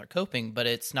go to when they're coping, but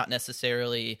it's not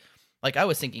necessarily, like, I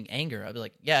was thinking anger, I'd be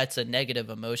like, yeah, it's a negative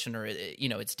emotion, or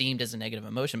it's deemed as a negative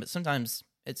emotion, but sometimes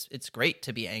it's great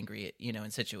to be angry,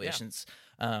 in situations.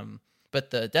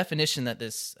 But the definition that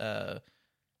this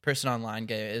person online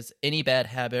gave is any bad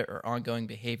habit or ongoing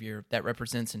behavior that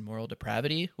represents immoral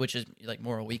depravity, which is like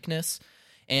moral weakness.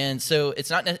 And so it's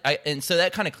not, and so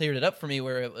that kind of cleared it up for me,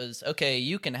 where it was, okay,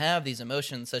 you can have these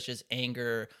emotions such as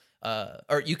anger,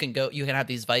 or you can have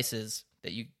these vices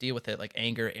that you deal with it, like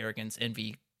anger, arrogance,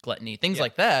 envy, gluttony, things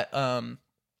like that.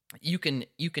 You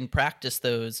can practice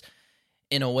those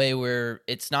in a way where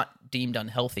it's not deemed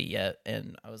unhealthy yet.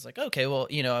 And I was like, okay, well,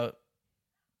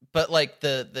 but like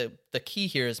the key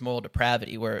here is moral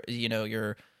depravity, where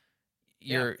you're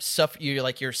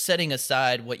setting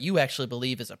aside what you actually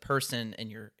believe as a person,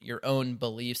 and your own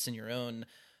beliefs and your own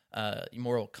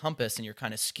moral compass, and you're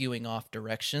kind of skewing off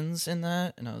directions in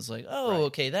that. And I was like, oh,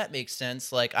 okay, that makes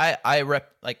sense. Like, I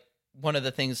one of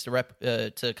the things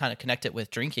to kind of connect it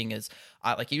with drinking is,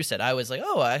 like you said, I was like,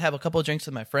 oh, I have a couple of drinks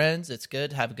with my friends, it's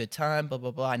good, have a good time, blah blah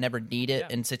blah. I never need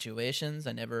it in situations.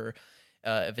 I never.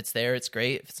 If it's there, it's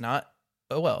great. If it's not,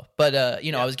 oh well. But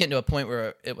I was getting to a point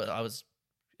where it was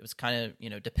kind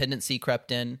of, dependency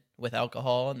crept in with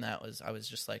alcohol, and I was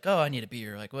just like, oh, I need a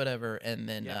beer, like whatever. And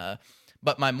then,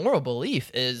 but my moral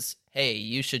belief is, hey,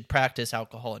 you should practice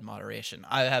alcohol in moderation.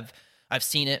 I've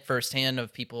seen it firsthand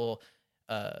of people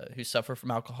who suffer from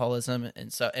alcoholism,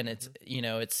 and it's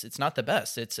it's not the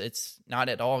best. It's not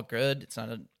at all good. It's not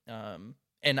a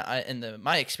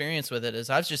my experience with it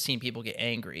is, I've just seen people get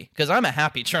angry, because I'm a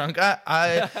happy drunk.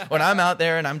 I when I'm out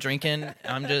there and I'm drinking,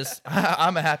 I'm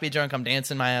a happy drunk. I'm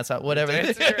dancing my ass out, whatever,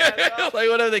 like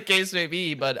whatever the case may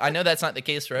be. But I know that's not the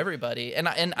case for everybody. And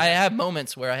I have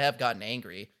moments where I have gotten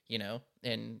angry,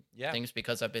 and things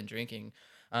because I've been drinking.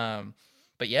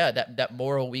 But but yeah, that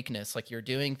moral weakness, like you're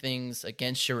doing things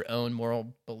against your own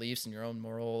moral beliefs and your own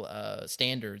moral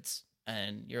standards,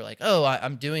 and you're like, oh,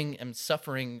 I'm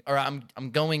suffering, or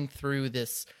I'm going through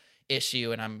this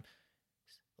issue, and I'm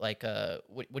like,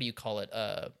 what do you call it?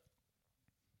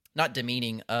 Not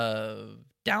demeaning,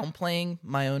 downplaying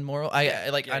my own moral.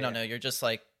 I don't know. You're just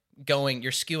like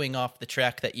you're skewing off the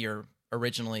track that you're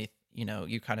originally,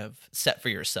 you kind of set for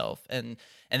yourself, and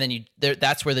then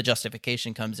that's where the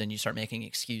justification comes in. You start making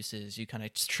excuses. You kind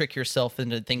of trick yourself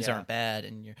into things aren't bad,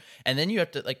 and then you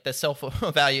have to, like, the self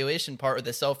evaluation part, or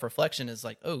the self reflection is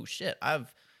like, oh shit, I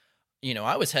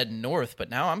was heading north, but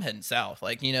now I'm heading south.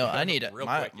 Like, I need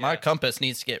my compass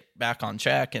needs to get back on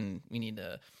track, and we need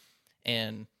to,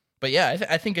 but yeah,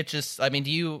 I think it just, I mean,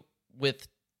 do you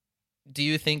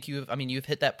think you've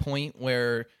hit that point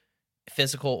where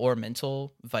physical or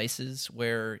mental vices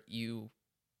where you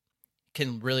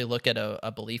can really look at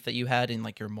a belief that you had in,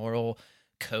 like, your moral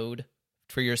code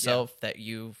for yourself, that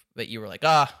you were like,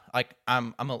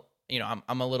 I'm a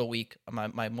little weak.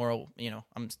 My moral,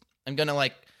 I'm going to,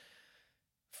 like,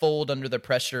 fold under the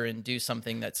pressure and do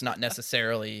something that's not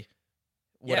necessarily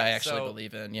what I actually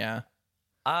believe in. Yeah.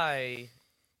 I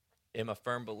am a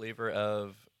firm believer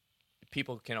of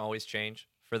people can always change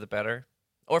for the better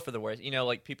or for the worse.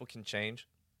 Like, people can change.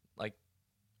 Like,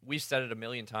 we've said it a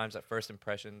million times that first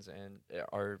impressions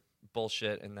are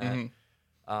bullshit, and that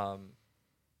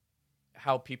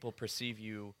how people perceive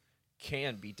you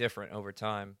can be different over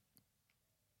time.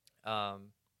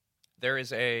 There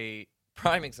is a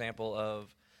prime example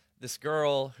of this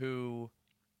girl who,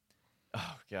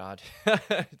 oh God,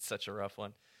 it's such a rough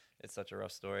one. It's such a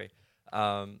rough story.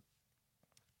 I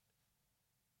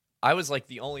was like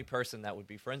the only person that would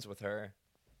be friends with her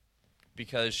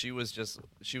because she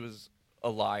was a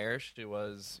liar. She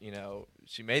was,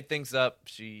 she made things up.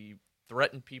 She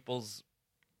threatened people's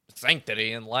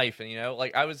sanctity in life. And,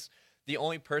 like, I was the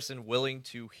only person willing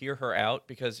to hear her out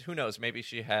because who knows, maybe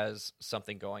she has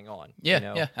something going on.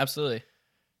 Yeah, yeah, absolutely.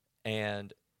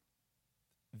 And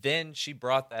then she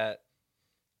brought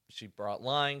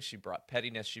lying, she brought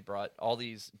pettiness, she brought all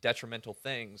these detrimental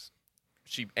things.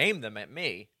 She aimed them at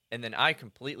me, and then I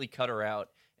completely cut her out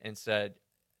and said,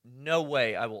 no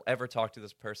way I will ever talk to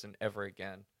this person ever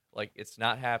again. Like, it's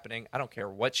not happening. I don't care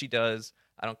what she does.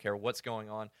 I don't care what's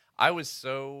going on. I was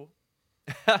so...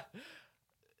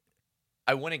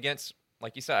 I went against,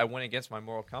 like you said, I went against my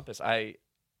moral compass. I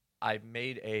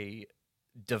made a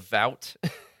devout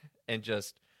and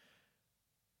just...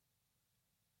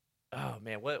 Oh,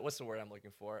 man, what's the word I'm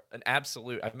looking for?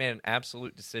 I've made an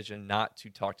absolute decision not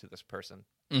to talk to this person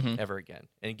ever again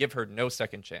and give her no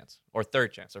second chance or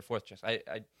third chance or fourth chance. I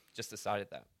just decided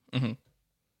that.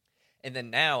 And then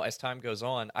now, as time goes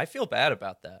on, I feel bad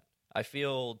about that. I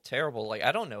feel terrible. Like,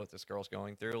 I don't know what this girl's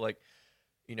going through. Like,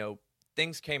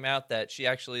 things came out that she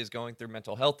actually is going through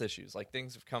mental health issues. Like,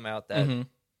 things have come out that,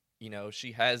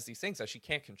 she has these things that she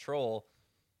can't control,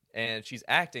 and she's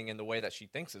acting in the way that she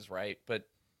thinks is right, but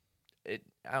I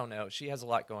don't know. She has a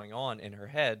lot going on in her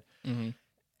head.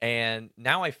 And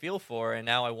now I feel for her, and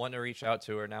now I want to reach out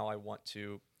to her. Now I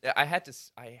had to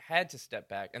step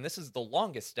back. And this is the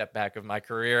longest step back of my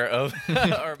career or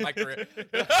my career.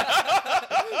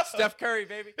 Steph Curry,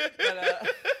 baby.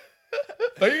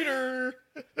 Later.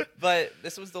 But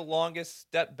this was the longest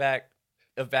step back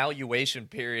evaluation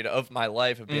period of my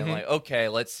life of being like, okay,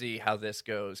 let's see how this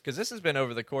goes. Because this has been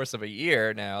over the course of a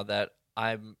year now that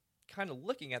I'm kind of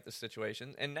looking at the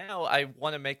situation, and now I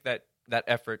want to make that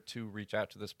effort to reach out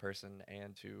to this person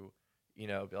and to, be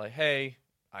like, hey,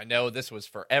 I know this was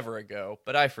forever ago,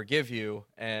 but I forgive you,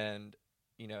 and,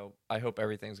 I hope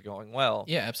everything's going well.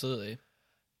 Yeah, absolutely.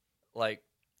 Like,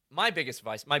 my biggest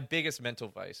mental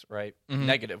vice, right?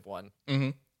 Negative one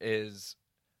is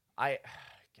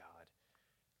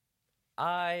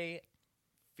I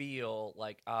feel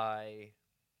like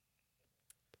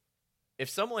if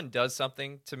someone does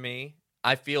something to me,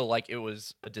 I feel like it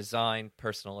was a designed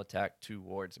personal attack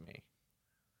towards me.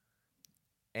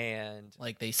 And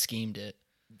like they schemed it.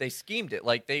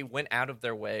 Like, they went out of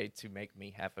their way to make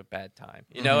me have a bad time.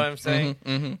 You know what I'm saying?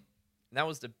 And that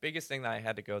was the biggest thing that I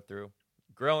had to go through.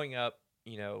 Growing up,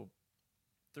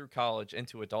 through college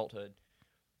into adulthood.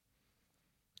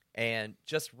 And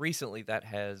just recently that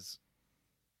has,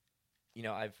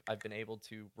 I've been able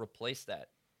to replace that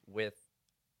with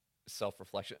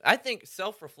self-reflection. I think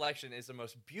self-reflection is the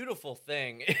most beautiful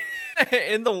thing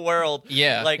in the world.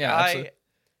 Yeah. Like, yeah,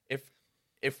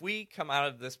 if we come out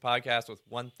of this podcast with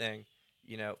one thing,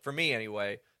 for me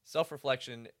anyway,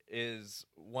 self-reflection is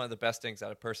one of the best things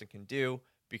that a person can do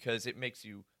because it makes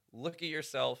you look at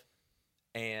yourself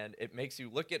and it makes you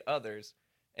look at others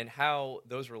and how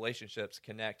those relationships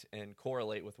connect and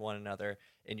correlate with one another.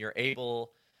 And you're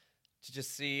able to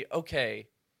just see, okay,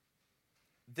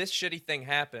 this shitty thing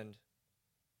happened,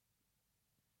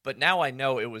 but now I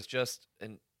know it was just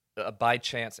a by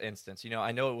chance instance.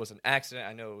 I know it was an accident.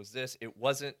 I know it was this. It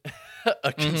wasn't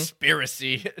a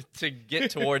conspiracy to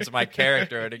get towards my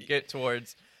character or to get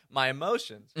towards my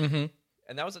emotions. Mm-hmm.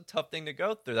 And that was a tough thing to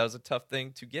go through. That was a tough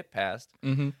thing to get past.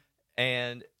 Mm-hmm.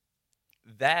 And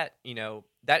that,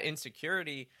 that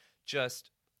insecurity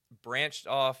just branched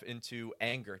off into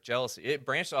anger, jealousy. It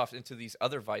branched off into these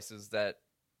other vices that,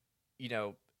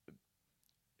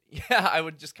 I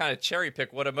would just kind of cherry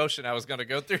pick what emotion I was going to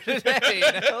go through today.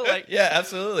 Like, yeah,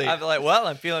 absolutely. I'd be like, well,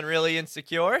 I'm feeling really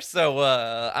insecure, so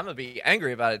I'm gonna be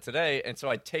angry about it today. And so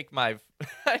I take my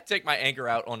anger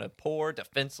out on a poor,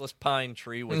 defenseless pine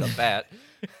tree with a bat.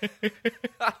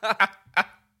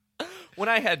 When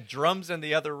I had drums in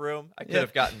the other room, I could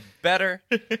have gotten better,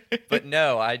 but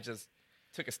no, I just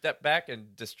took a step back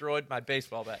and destroyed my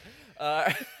baseball bat.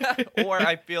 Or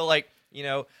I feel like,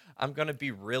 I'm going to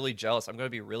be really jealous. I'm going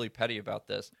to be really petty about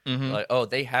this. Mm-hmm. Like, oh,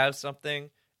 they have something,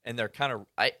 and they're kind of,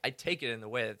 I take it in the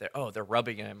way that they're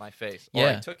rubbing it in my face. Or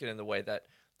I took it in the way that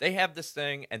they have this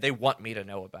thing, and they want me to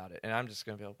know about it. And I'm just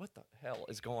going to be like, what the hell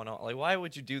is going on? Like, why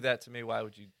would you do that to me? Why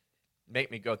would you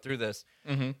make me go through this?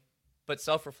 Mm-hmm. But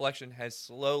self-reflection has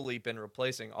slowly been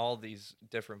replacing all these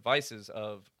different vices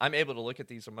of, I'm able to look at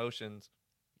these emotions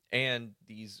and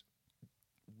these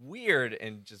weird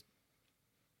and just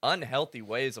unhealthy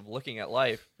ways of looking at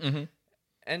life, and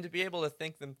to be able to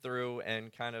think them through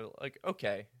and kind of like,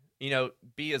 okay,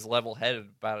 be as level-headed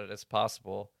about it as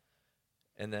possible.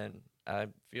 And then I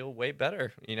feel way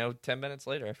better. 10 minutes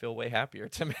later, I feel way happier.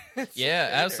 10 minutes Yeah,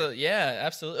 later. absolutely. Yeah,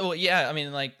 absolutely. Well, yeah, I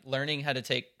mean, like learning how to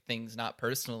take things not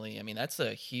personally. I mean, that's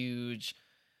a huge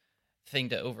thing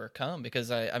to overcome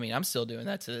because I'm still doing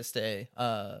that to this day.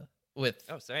 With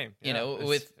same.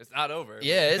 It's not over.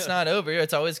 Yeah, it's not over.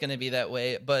 It's always going to be that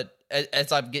way. But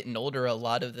as I'm getting older, a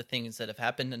lot of the things that have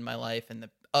happened in my life and the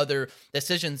other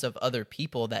decisions of other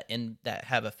people that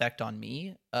have effect on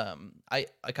me,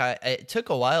 it took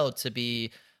a while to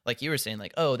be like you were saying,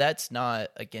 like, oh, that's not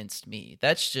against me.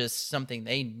 That's just something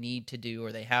they need to do,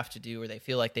 or they have to do, or they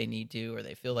feel like they need to, or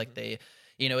they feel like they,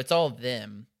 it's all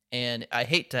them. And I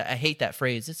hate that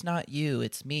phrase. It's not you,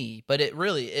 it's me. But it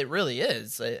really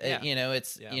is. Like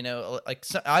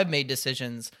I've made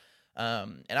decisions,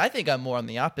 and I think I'm more on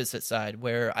the opposite side,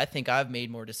 where I think I've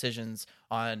made more decisions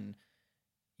on,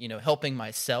 helping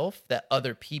myself that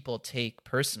other people take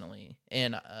personally,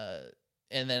 and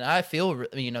then I feel,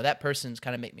 that person's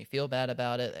kind of make me feel bad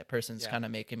about it. That person's kind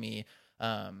of making me,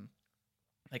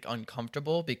 like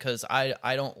uncomfortable because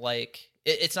I don't like.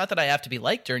 It's not that I have to be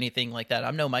liked or anything like that.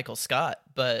 I'm no Michael Scott,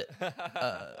 but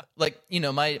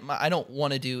I don't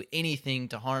want to do anything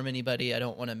to harm anybody. I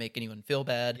don't want to make anyone feel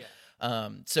bad. Yeah.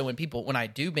 So when I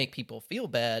do make people feel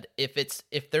bad,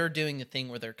 if they're doing the thing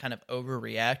where they're kind of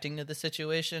overreacting to the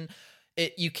situation,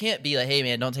 you can't be like, hey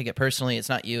man, don't take it personally. It's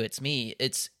not you, it's me.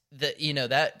 It's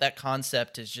that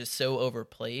concept is just so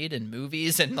overplayed in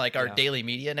movies and like our daily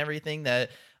media and everything that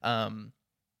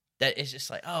is just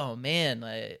like, oh man,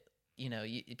 like,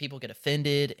 people get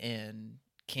offended and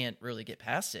can't really get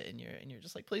past it, and you're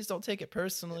just like, please don't take it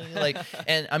personally. Like,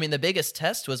 and I mean, the biggest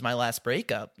test was my last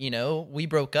breakup. We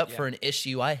broke up for an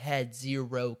issue I had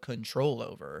zero control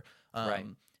over. Right.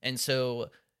 And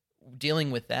so dealing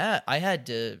with that,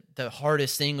 the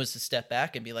hardest thing was to step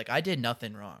back and be like, I did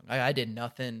nothing wrong. I did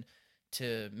nothing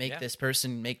to make this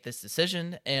person make this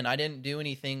decision, and I didn't do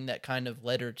anything that kind of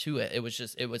led her to it. It was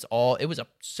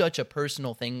such a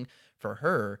personal thing for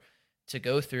her to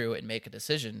go through and make a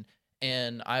decision,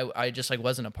 and I just like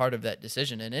wasn't a part of that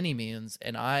decision in any means,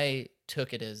 and I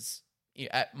took it as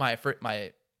my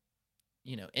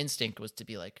instinct was to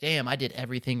be like, damn, I did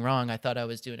everything wrong. I thought I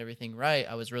was doing everything right.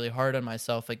 I was really hard on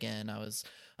myself again. I was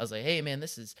like, hey man,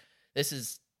 this is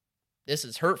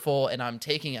hurtful, and I'm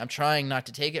trying not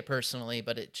to take it personally,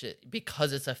 but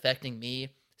because it's affecting me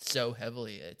so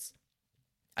heavily,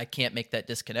 I can't make that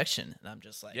disconnection, and I'm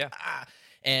just like,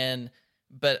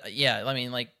 But yeah, I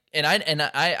mean, like, and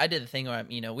I did the thing where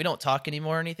we don't talk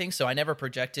anymore or anything, so I never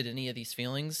projected any of these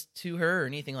feelings to her or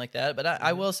anything like that. But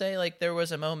I will say, like, there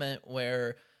was a moment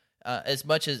where, as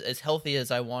much as healthy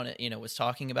as I wanted, was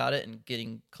talking about it and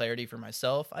getting clarity for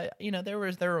myself, there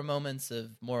were moments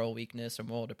of moral weakness or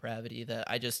moral depravity that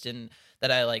I just didn't,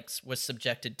 that I like was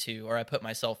subjected to, or I put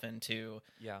myself into.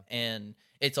 Yeah. And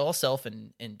it's all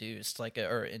self-induced, like,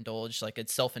 or indulged, like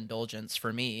it's self-indulgence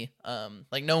for me.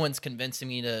 Like no one's convincing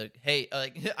me to, hey,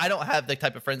 like I don't have the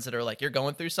type of friends that are like, you're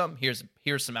going through something,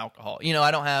 here's some alcohol. You know, I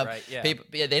don't have Right, yeah. people,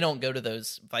 yeah, they don't go to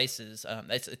those vices.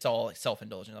 It's all like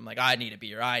self-indulgent. I'm like, I need a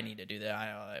beer, I need to do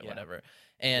that, Yeah. whatever.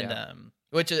 And Yeah.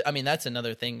 which is, I mean, that's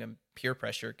another thing. Peer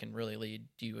pressure can really lead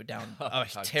you down Oh, a I'm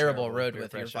terrible terrible road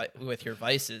with peer with pressure. with your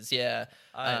vices. Yeah.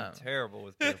 I'm terrible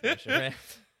with peer pressure, man.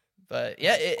 But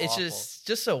yeah, It's it's awful.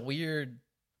 just a weird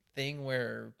thing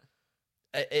where,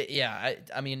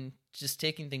 I mean, just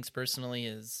taking things personally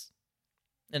is,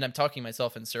 and I'm talking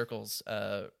myself in circles,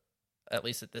 at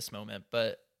least at this moment.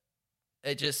 But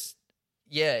it just,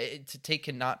 to take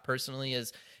it not personally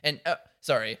is, and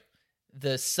sorry,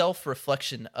 the self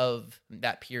reflection of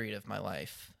that period of my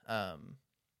life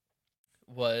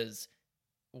was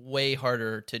way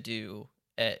harder to do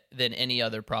than any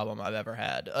other problem I've ever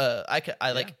had. I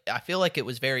feel like it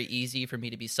was very easy for me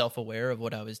to be self-aware of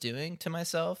what I was doing to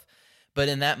myself, but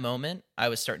in that moment, I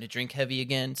was starting to drink heavy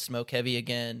again, smoke heavy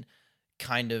again,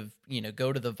 kind of,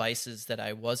 go to the vices that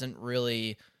I wasn't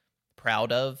really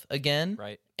proud of again.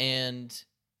 Right. And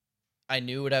I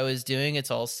knew what I was doing.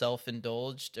 It's all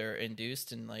self-indulged or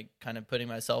induced, and like kind of putting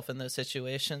myself in those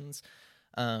situations.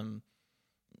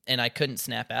 And I couldn't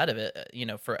snap out of it,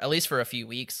 for at least for a few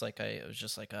weeks. Like I was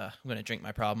just like, I'm going to drink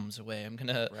my problems away. I'm going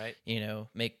to, Right.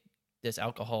 make this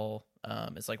alcohol,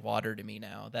 it's like water to me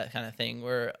now, that kind of thing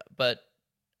but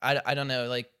I don't know,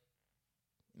 like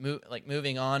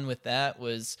moving on with that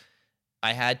was,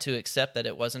 I had to accept that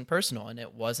it wasn't personal and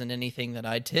it wasn't anything that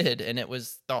I did. And it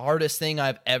was the hardest thing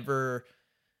I've ever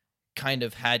kind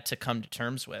of had to come to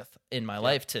terms with in my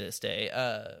life to this day,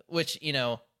 which,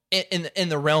 in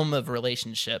the realm of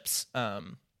relationships.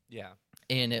 Yeah.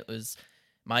 And it was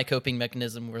my coping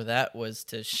mechanism where that was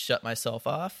to shut myself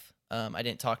off. I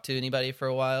didn't talk to anybody for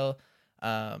a while.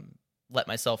 Let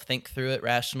myself think through it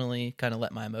rationally, kind of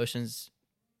let my emotions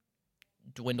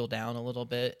dwindle down a little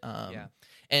bit.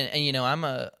 And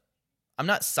I'm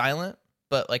not silent,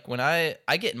 but like when I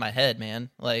get in my head, man,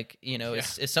 like,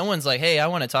 if someone's like, hey, I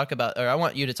want to talk about, or I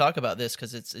want you to talk about this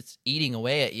because it's eating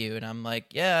away at you. And I'm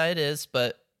like, yeah, it is,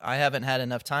 but I haven't had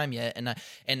enough time yet.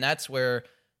 And that's where,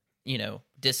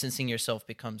 distancing yourself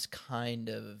becomes kind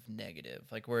of negative,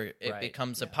 like where it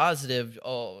becomes a positive.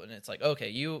 Oh, and it's like, okay,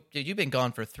 you've been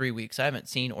gone for 3 weeks. I haven't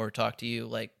seen or talked to you.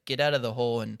 Like, get out of the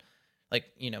hole. And like,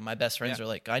 my best friends are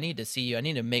like, I need to see you. I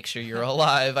need to make sure you're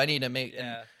alive. I need to make,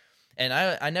 and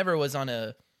I never was on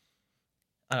a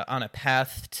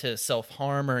path to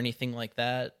self-harm or anything like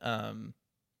that.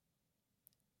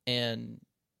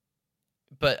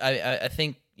 But I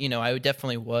think, I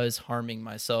definitely was harming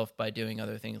myself by doing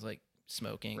other things like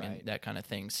smoking and that kind of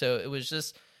thing. So it was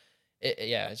just,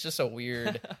 it's just a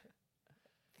weird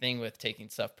thing with taking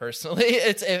stuff personally.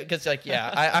 It's because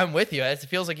I'm with you. It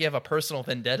feels like you have a personal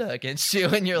vendetta against you,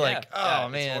 and you're like, oh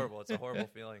man, it's horrible. It's a horrible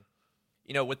feeling.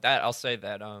 With that, I'll say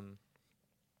that I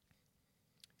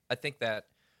think that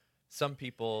some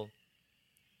people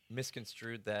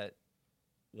misconstrued that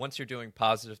once you're doing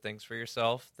positive things for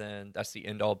yourself, then that's the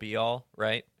end all be all,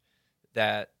 right?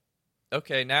 That,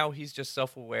 okay, now he's just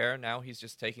self-aware. Now he's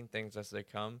just taking things as they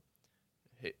come.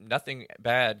 Nothing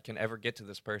bad can ever get to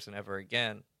this person ever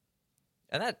again.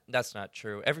 And that's not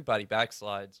true. Everybody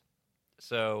backslides.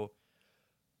 So,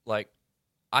 like,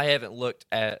 I haven't looked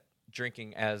at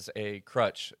drinking as a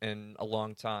crutch in a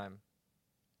long time.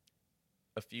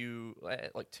 2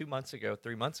 months ago,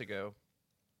 3 months ago,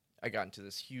 I got into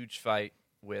this huge fight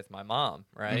with my mom,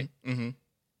 right? Mm-hmm.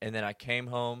 And then I came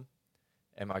home,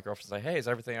 and my girlfriend's like, hey, is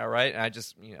everything all right? And I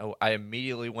just, I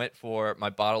immediately went for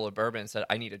my bottle of bourbon and said,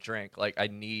 I need a drink. Like, I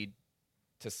need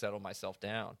to settle myself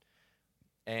down.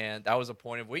 And that was a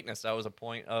point of weakness. That was a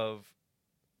point of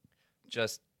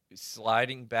just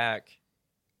sliding back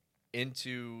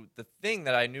into the thing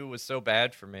that I knew was so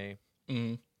bad for me.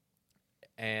 Mm-hmm.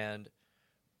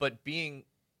 But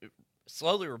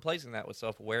slowly replacing that with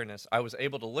self-awareness, I was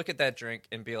able to look at that drink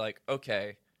and be like,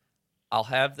 okay, I'll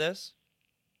have this,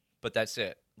 but that's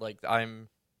it. Like, I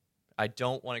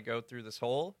don't want to go through this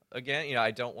hole again.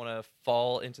 I don't want to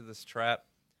fall into this trap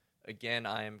again.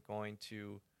 I am going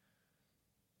to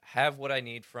have what I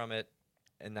need from it,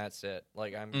 and that's it.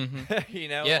 Like, I'm,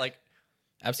 like,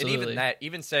 Absolutely. And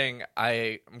even saying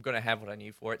I'm going to have what I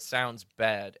need for it sounds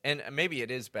bad. And maybe it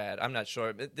is bad. I'm not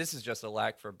sure. This is just a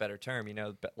lack for a better term,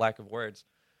 lack of words.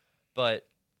 But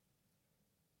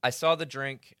I saw the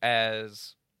drink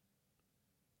as,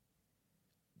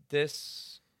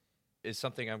 this is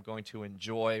something I'm going to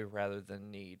enjoy rather than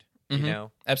need,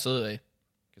 Absolutely.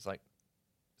 Because, like,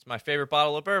 it's my favorite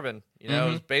bottle of bourbon. It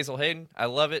was Basil Hayden. I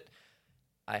love it.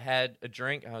 I had a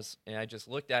drink. And I just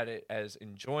looked at it as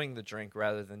enjoying the drink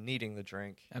rather than needing the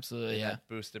drink. Absolutely, And yeah. that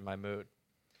boosted my mood.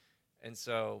 And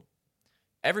so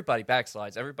everybody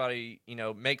backslides. Everybody,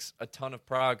 makes a ton of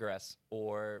progress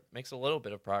or makes a little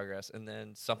bit of progress, and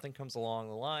then something comes along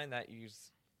the line that you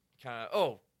kind of,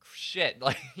 oh shit,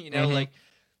 like like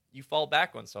you fall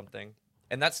back on something,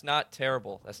 and that's not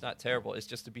terrible. That's not terrible. It's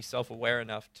just to be self-aware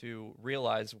enough to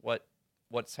realize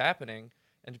what's happening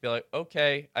and to be like,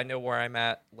 okay, I know where I'm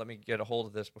at. Let me get a hold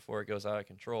of this before it goes out of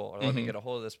control, or let me get a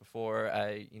hold of this before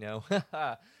I,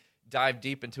 dive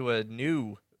deep into a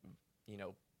new,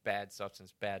 bad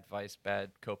substance, bad vice, bad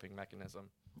coping mechanism.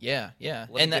 Yeah. Let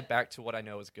me get back to what I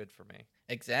know is good for me.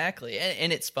 Exactly.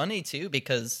 And it's funny too,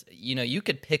 because, you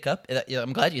could pick up,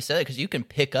 I'm glad you said it, because you can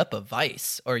pick up a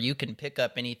vice, or you can pick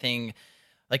up anything.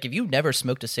 Like if you've never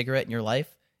smoked a cigarette in your life,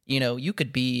 you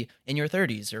could be in your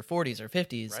 30s or 40s or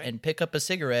 50s and pick up a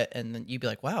cigarette, and then you'd be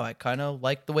like, wow, I kind of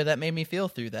like the way that made me feel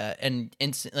through that. And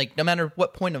like no matter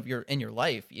what point of in your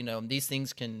life, these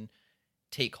things can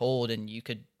take hold, and you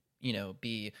could,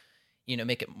 be,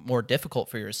 make it more difficult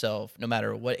for yourself no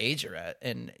matter what age you're at.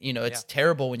 And, it's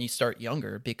terrible when you start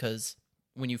younger, because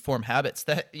when you form habits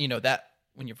that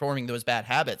when you're forming those bad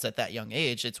habits at that young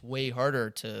age, it's way harder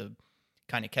to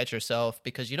kind of catch yourself,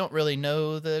 because you don't really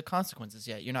know the consequences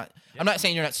yet. I'm not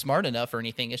saying you're not smart enough or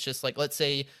anything. It's just like, let's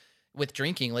say with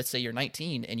drinking, let's say you're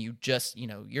 19 and you just,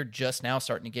 you're just now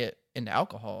starting to get into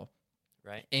alcohol.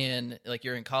 Right. And like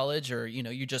you're in college, or,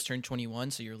 you just turned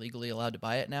 21, so you're legally allowed to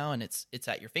buy it now, and it's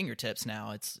at your fingertips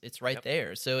now. It's right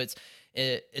there. So it's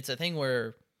a thing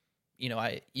where,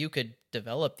 you could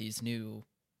develop these new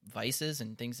vices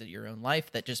and things in your own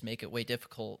life that just make it way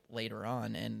difficult later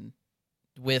on. And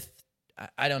with,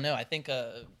 I don't know. I think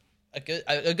a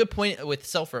good point with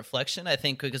self-reflection, I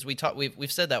think, because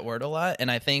we've said that word a lot, and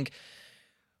I think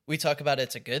we talk about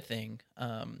it's a good thing,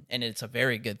 and it's a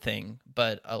very good thing.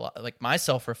 But a lot, like my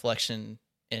self-reflection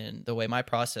and the way my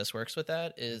process works with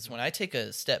that is when I take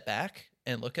a step back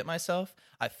and look at myself,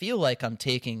 I feel like I'm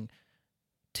taking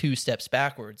 2 steps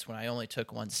backwards when I only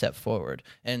took 1 step forward.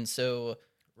 And so,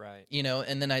 right,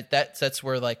 and then that's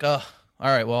where like, oh, all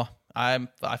right, well, I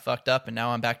fucked up, and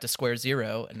now I'm back to square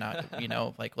zero, and not,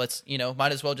 like, let's,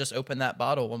 might as well just open that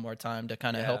bottle one more time to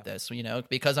kind of help this,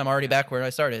 because I'm already back where I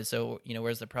started. So,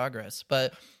 where's the progress?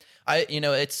 But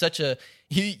it's such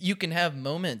you can have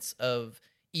moments of,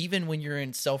 even when you're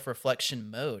in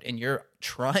self-reflection mode and you're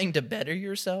trying to better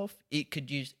yourself, it could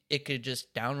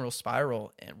just downward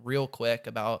spiral and real quick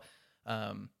about,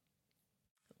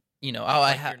 you're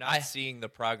not seeing the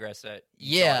progress that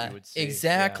you thought you would see.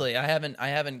 Exactly. Yeah. I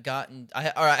haven't gotten,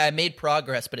 I made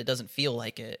progress, but it doesn't feel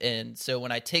like it. And so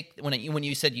when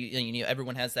you said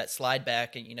everyone has that slide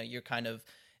back, and you're kind of,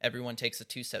 everyone takes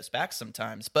 2 steps back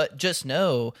sometimes, but just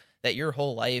know that your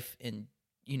whole life, and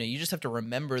you just have to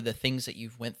remember the things that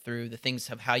you've went through, the things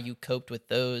of how you coped with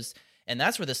those. And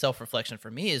that's where the self-reflection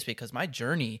for me is, because my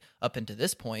journey up into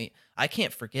this point, I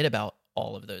can't forget about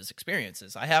all of those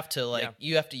experiences. I have to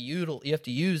you have to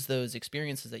use those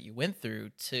experiences that you went through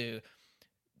to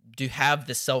have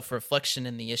the self-reflection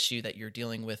in the issue that you're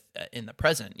dealing with in the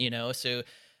present, so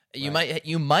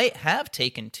you might have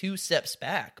taken 2 steps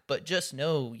back, but just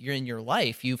know you're in your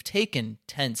life, you've taken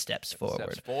 10 steps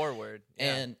forward.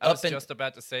 Yeah. And I was just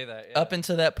about to say that. Yeah. Up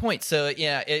until that point. So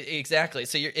exactly.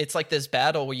 So it's like this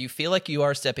battle where you feel like you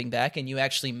are stepping back, and you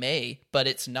actually may, but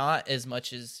it's not as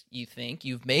much as you think.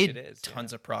 You've made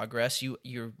tons of progress.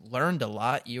 You learned a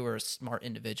lot. You are a smart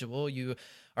individual. You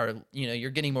are,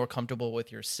 you're getting more comfortable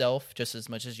with yourself just as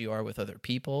much as you are with other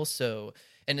people. So,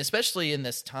 and especially in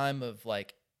this time of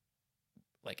like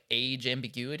age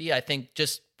ambiguity, I think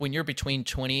just when you're between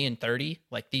 20 and 30,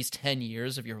 like these 10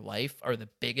 years of your life are the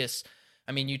biggest.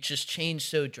 I mean, you just change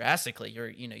so drastically. You're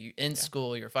in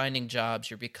school, you're finding jobs,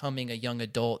 you're becoming a young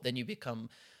adult, then you become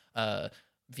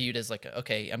viewed as like,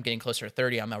 okay, I'm getting closer to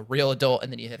 30, I'm a real adult,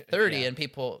 and then you hit 30 and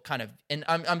people kind of, and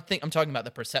I'm talking about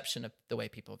the perception of the way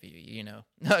people view you,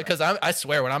 because I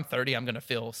swear when I'm 30, I'm going to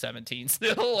feel 17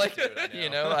 still, like,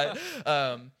 Dude, I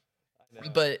know.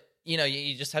 But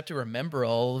you just have to remember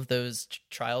all of those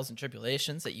trials and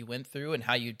tribulations that you went through and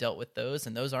how you dealt with those.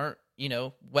 And those aren't,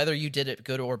 whether you did it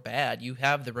good or bad, you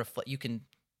have you can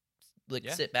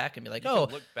sit back and be like,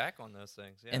 look back on those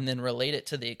things. Yeah. And then relate it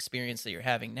to the experience that you're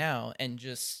having now, and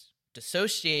just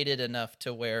dissociate it enough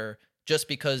to where just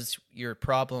because your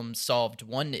problem solved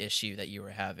one issue that you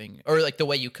were having, or like the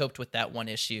way you coped with that one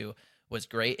issue was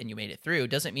great and you made it through,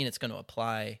 doesn't mean it's going to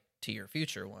apply to your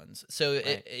future ones. So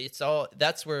it's all,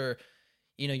 that's where,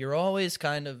 you're always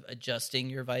kind of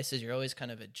adjusting your vices. You're always kind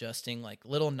of adjusting like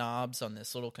little knobs on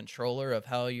this little controller of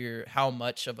how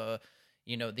much of a,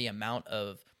 the amount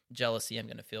of jealousy I'm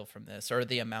going to feel from this, or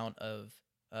the amount of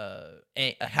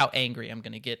how angry I'm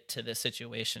going to get to this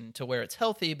situation, to where it's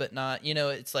healthy, but not,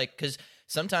 it's like, because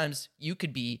sometimes you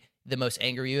could be the most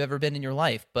angry you've ever been in your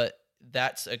life, but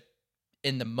that's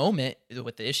in the moment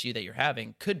with the issue that you're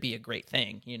having could be a great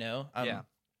thing, Yeah.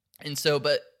 And so,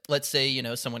 but let's say,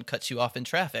 someone cuts you off in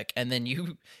traffic, and then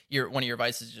your one of your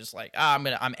vices is just like,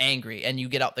 I'm angry, and you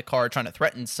get out the car trying to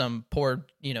threaten some poor,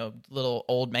 little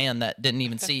old man that didn't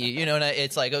even see you, and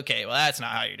it's like, okay, well, that's not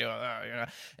how you do it,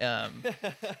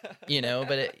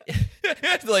 but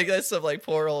it's like, that's some like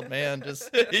poor old man just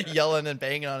yelling and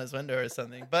banging on his window or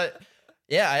something. But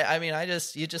yeah, I mean,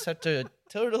 you just have to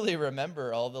totally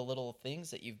remember all the little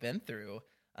things that you've been through,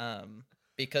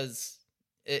 because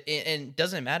it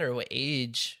doesn't matter what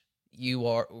age you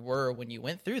were when you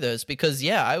went through those, because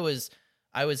I was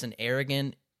an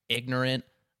arrogant, ignorant,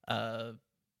 like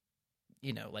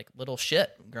little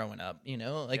shit growing up,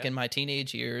 in my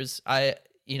teenage years. I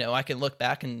can look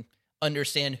back and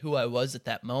understand who I was at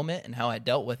that moment and how I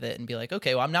dealt with it, and be like,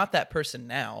 okay, well, I'm not that person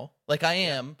now. Like, I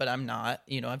am, but I'm not,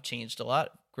 I've changed a lot,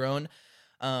 grown.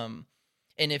 And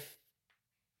if,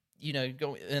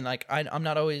 go, and like, I'm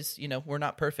not always, we're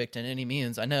not perfect in any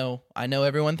means. I know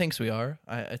everyone thinks we are.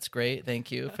 It's great.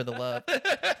 Thank you for the love.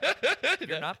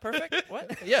 You're not perfect?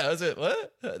 What? Yeah. Was it,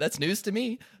 what? That's news to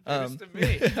me. News to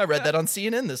me. I read that on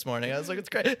CNN this morning. I was like, it's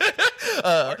great.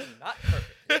 Martin, not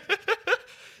perfect.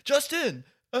 Justin.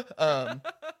 But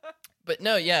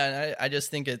no, yeah, I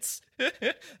just think it's,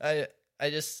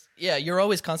 you're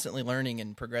always constantly learning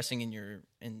and progressing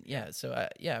so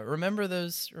remember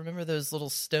those little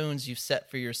stones you've set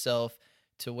for yourself,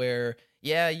 to where,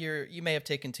 you may have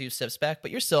taken 2 steps back,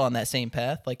 but you're still on that same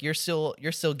path. Like, you're still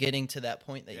getting to that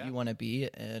point that you want to be.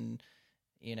 And,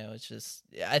 it's just,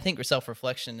 I think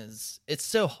self-reflection it's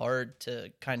so hard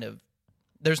to kind of,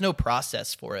 there's no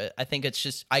process for it. I think it's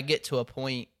just, I get to a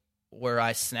point where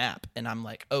I snap and I'm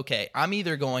like, okay, I'm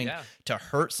either going to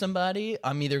hurt somebody,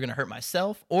 I'm either going to hurt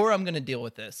myself, or I'm going to deal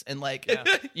with this. And like,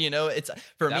 it's,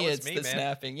 for me, it's the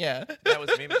snapping. Yeah. That was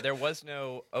me. There was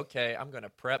no, okay, I'm going to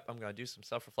prep, I'm going to do some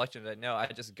self-reflection. No, I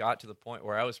just got to the point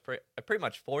where I pretty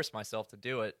much forced myself to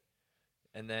do it.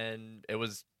 And then it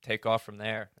was take off from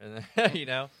there. And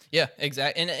Yeah,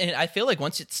 exactly. And I feel like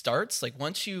once it starts, like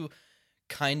once you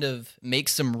kind of make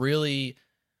some really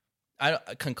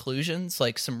conclusions,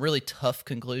 like some really tough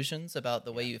conclusions about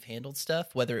the way you've handled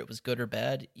stuff, whether it was good or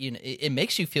bad, it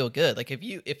makes you feel good. Like if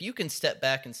you can step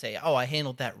back and say, oh, I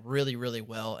handled that really, really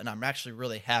well, and I'm actually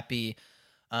really happy,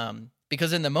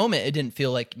 because in the moment it didn't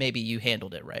feel like maybe you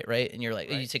handled it right, and you're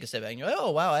like, you take a step back and you're like, oh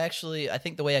wow, I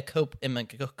think the way I am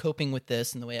coping with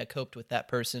this, and the way I coped with that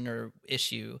person or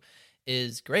issue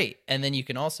is great. And then you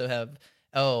can also have,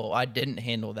 oh, I didn't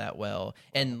handle that well,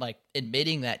 and like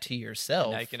admitting that to yourself.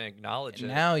 And I can acknowledge it.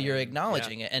 Now you're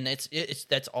acknowledging it, and it's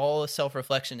that's all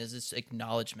self-reflection is. This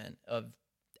acknowledgement of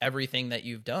everything that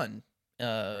you've done,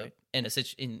 and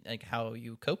in like how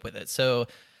you cope with it. So,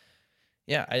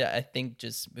 yeah, I think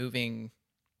just moving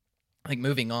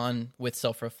on with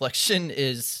self-reflection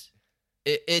is.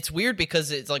 It's weird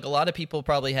because it's like a lot of people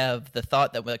probably have the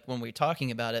thought that, like, when we're talking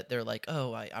about it, they're like,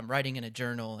 oh, I'm writing in a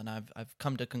journal and I've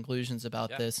come to conclusions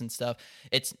about this and stuff.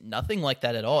 It's nothing like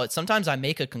that at all. It's sometimes I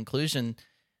make a conclusion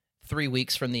 3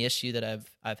 weeks from the issue that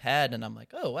I've had, and I'm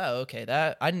like, oh wow, okay,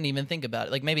 that I didn't even think about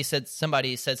it. Like maybe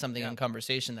somebody said something in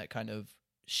conversation that kind of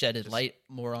shedded light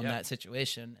more on that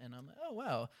situation, and I'm like, oh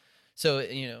wow. So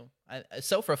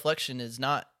self-reflection is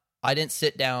not. I didn't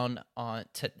sit down on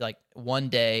like one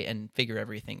day and figure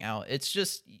everything out. It's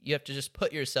just, you have to just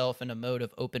put yourself in a mode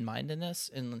of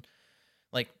open-mindedness and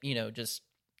just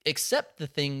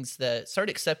start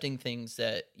accepting things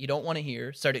that you don't want to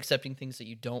hear, start accepting things that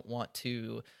you don't want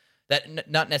to, that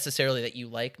not necessarily that you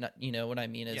like, not, what I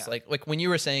mean is like when you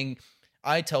were saying,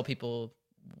 I tell people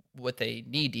what they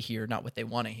need to hear, not what they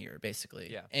want to hear,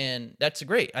 basically. Yeah. And that's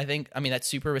great. I mean, that's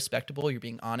super respectable. You're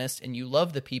being honest and you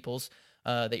love the people's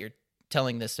that you're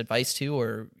telling this advice to,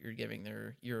 or you're giving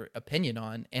your opinion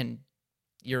on, and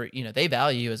they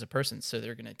value you as a person, so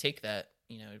they're going to take that,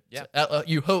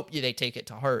 you hope they take it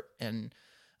to heart, and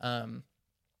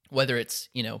whether it's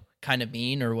kind of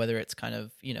mean or whether it's kind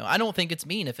of I don't think it's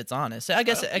mean if it's honest. I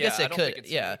guess it could.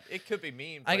 Yeah, it could be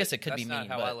mean. I guess it could be mean. That's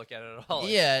not how I look at it at all.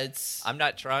 Yeah, I'm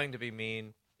not trying to be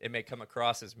mean. It may come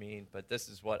across as mean, but this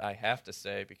is what I have to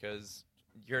say because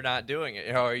you're not doing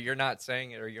it, or you're not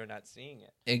saying it, or you're not seeing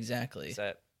it. Exactly.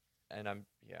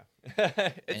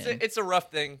 It's a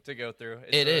rough thing to go through.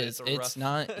 It's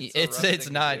not.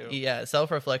 Yeah.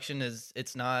 Self-reflection is.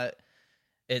 It's not.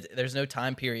 There's no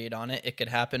time period on it. It could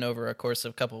happen over a course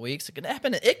of a couple of weeks. It can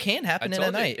happen in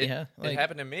a night. It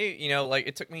happened to me. Like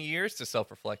it took me years to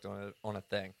self-reflect on a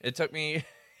thing. It took me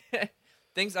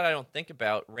things that I don't think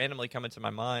about randomly come into my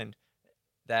mind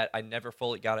that I never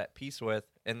fully got at peace with,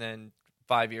 and then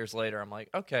 5 years later, I'm like,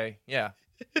 okay, yeah,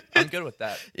 I'm good with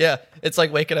that. Yeah, it's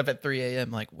like waking up at 3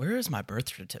 a.m. Like, where is my birth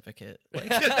certificate? Like,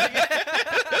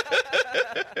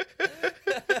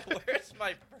 Where's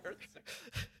my birth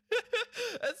certificate?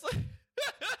 It's like,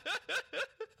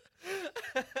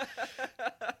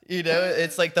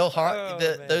 it's like they'll haunt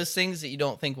those things that you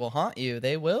don't think will haunt you.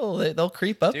 They will. They'll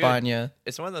creep up on you.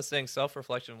 It's one of those things.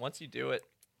 Self-reflection. Once you do it,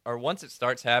 or once it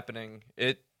starts happening,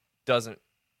 it doesn't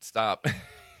stop.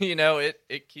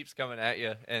 It keeps coming at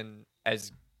you, and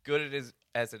as good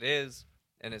as it is,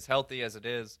 and as healthy as it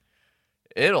is,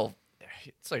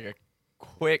 it's like a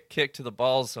quick kick to the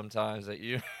balls sometimes that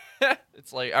you.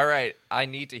 It's like, all right, I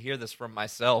need to hear this from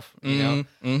myself. I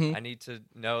need to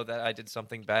know that I did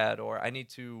something bad, or I need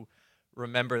to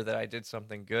remember that I did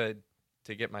something good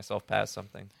to get myself past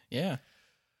something. Yeah.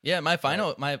 My kind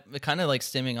of like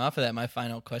stemming off of that, my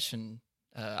final question.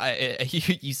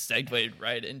 You segued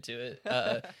right into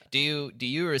it. Do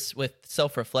you with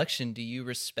self-reflection, do you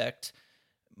respect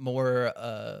more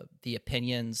the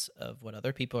opinions of what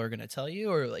other people are going to tell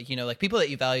you, or like people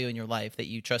that you value in your life, that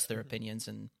you trust their opinions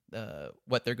and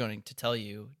what they're going to tell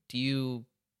you? Do you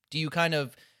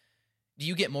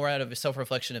get more out of a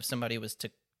self-reflection if somebody was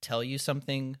to tell you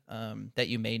something that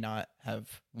you may not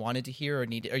have wanted to hear, or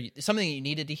something you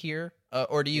needed to hear,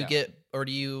 or do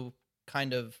you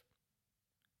kind of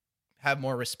have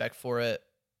more respect for it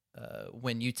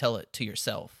when you tell it to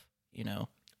yourself?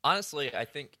 Honestly, I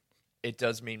think it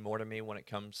does mean more to me when it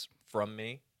comes from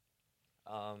me.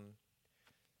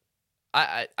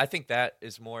 I think that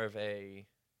is more of a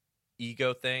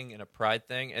ego thing and a pride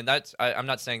thing, and that's I'm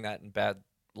not saying that in bad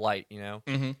light.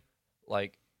 Mm-hmm.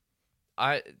 Like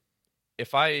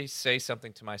if I say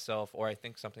something to myself, or I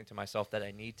think something to myself that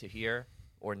I need to hear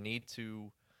or need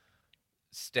to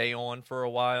stay on for a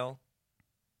while,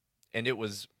 and it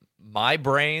was my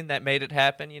brain that made it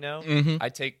happen, Mm-hmm. I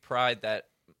take pride that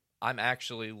I'm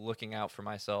actually looking out for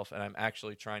myself, and I'm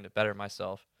actually trying to better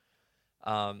myself.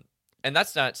 And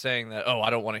that's not saying that, I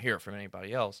don't want to hear it from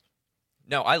anybody else.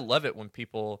 No, I love it when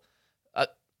people,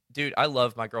 dude, I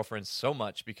love my girlfriend so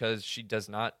much because she does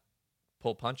not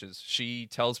pull punches. She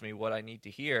tells me what I need to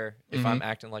hear if I'm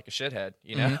acting like a shithead,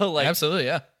 Mm-hmm. Absolutely.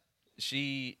 Yeah.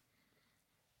 She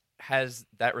has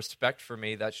that respect for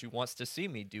me, that she wants to see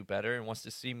me do better and wants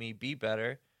to see me be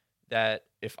better, that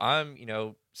if I'm,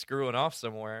 screwing off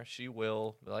somewhere, she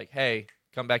will be like, hey,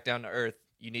 come back down to earth.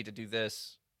 You need to do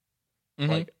this. Mm-hmm.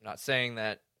 Like, I'm not saying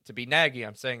that to be naggy.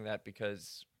 I'm saying that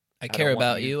because I care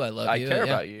about you. I love you. I care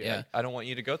about you. Yeah. I don't want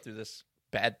you to go through this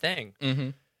bad thing. Mm-hmm.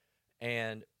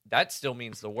 And that still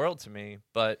means the world to me.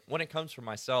 But when it comes from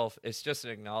myself, it's just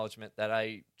an acknowledgement that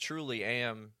I truly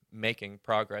am making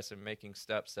progress and making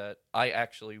steps that I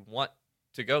actually want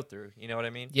to go through. You know what I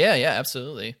mean? Yeah,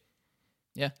 absolutely.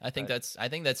 Yeah, I think that's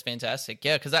fantastic.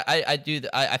 Yeah, because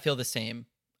I feel the same.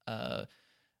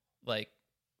 Like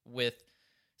with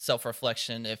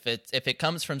self-reflection, if it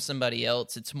comes from somebody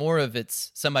else, it's more of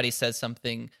somebody says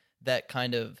something that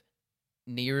kind of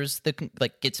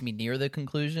gets me near the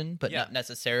conclusion, but not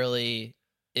necessarily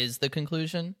is the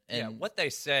conclusion. And what they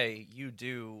say, you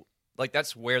do. Like,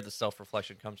 that's where the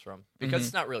self-reflection comes from, because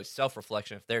it's not really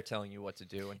self-reflection if they're telling you what to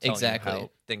do and telling you how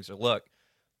things are look.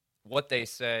 What they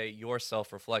say, your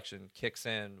self-reflection kicks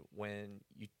in when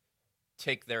you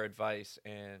take their advice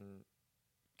and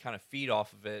kind of feed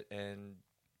off of it and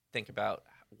think about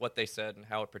what they said and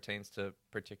how it pertains to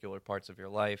particular parts of your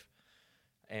life.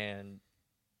 And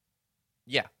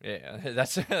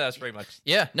that's pretty much.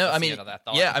 Yeah, no, I mean, the end of that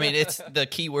thought. Yeah, I mean, it's the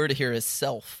key word here is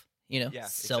self. Yeah,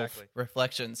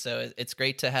 self-reflection. So it's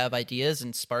great to have ideas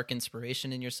and spark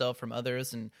inspiration in yourself from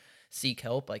others and seek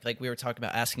help. Like we were talking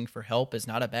about, asking for help is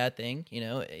not a bad thing.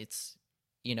 It's,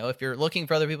 if you're looking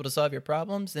for other people to solve your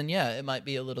problems, then it might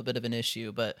be a little bit of an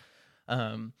issue. But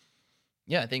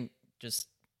I think just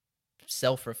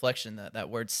self-reflection, that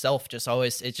word self just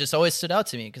always stood out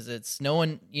to me, because it's no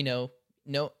one,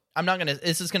 I'm not going to,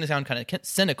 this is going to sound kind of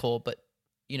cynical, but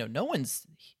no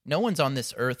one's on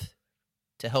this earth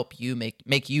to help you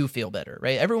make you feel better,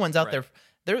 right? Everyone's out there.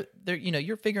 They're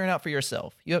you're figuring out for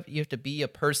yourself. You have to be a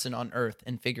person on earth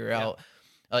and figure out,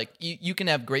 like, you can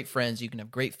have great friends, you can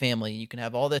have great family, you can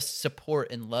have all this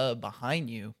support and love behind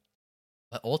you,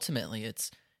 but ultimately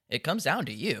it comes down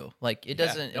to you. Like,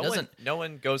 no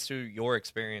one goes through your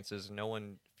experiences, no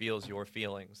one feels your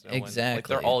feelings. Exactly. Like,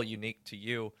 they're all unique to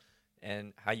you.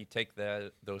 and how you take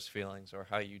those feelings or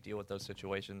how you deal with those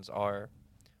situations are,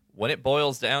 when it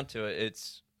boils down to it,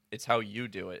 it's how you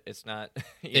do it. It's not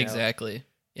exactly.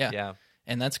 Yeah. Yeah.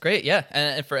 And that's great. Yeah.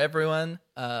 And for everyone,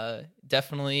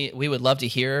 definitely, we would love to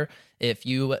hear if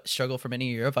you struggle from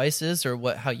any of your vices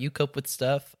or how you cope with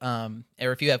stuff. Or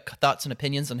if you have thoughts and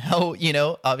opinions on how,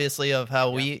 obviously of how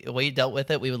we dealt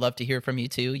with it, we would love to hear from you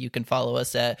too. You can follow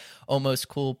us at Almost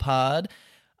Cool Pod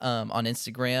on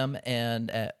Instagram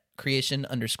and at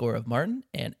creation_of_Martin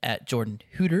and at Jordan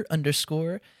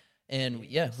Hooter_. And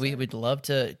we would love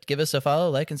to give us a follow,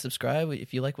 like, and subscribe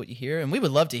if you like what you hear. And we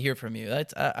would love to hear from you.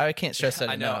 I can't stress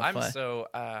that enough. I know. I'm so,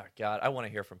 God, I want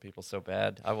to hear from people so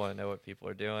bad. I want to know what people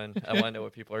are doing. I want to know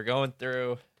what people are going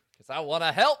through because I want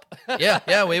to help.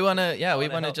 We want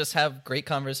to just have great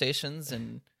conversations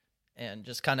and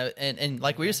just kind of, and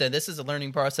like we were saying, this is a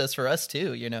learning process for us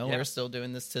too. We're still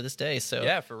doing this to this day. So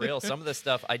yeah, for real. Some of this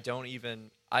stuff I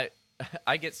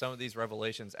get some of these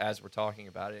revelations as we're talking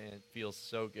about it, and it feels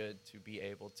so good to be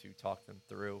able to talk them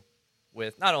through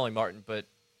with not only Martin, but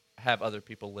have other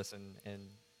people listen and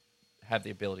have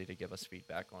the ability to give us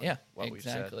feedback on what we've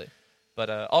said. But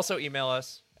also email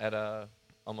us at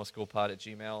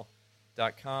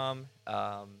almostcoolpod@gmail.com.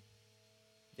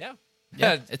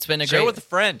 It's been Share with a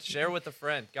friend. Share with a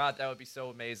friend. God, that would be so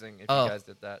amazing if you guys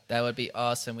did that. That would be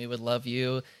awesome. We would love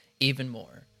you even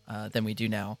more than we do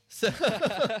now.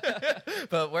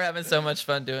 But we're having so much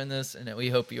fun doing this, and we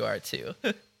hope you are too.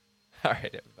 All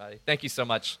right, everybody. Thank you so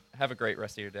much. Have a great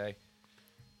rest of your day.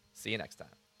 See you next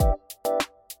time.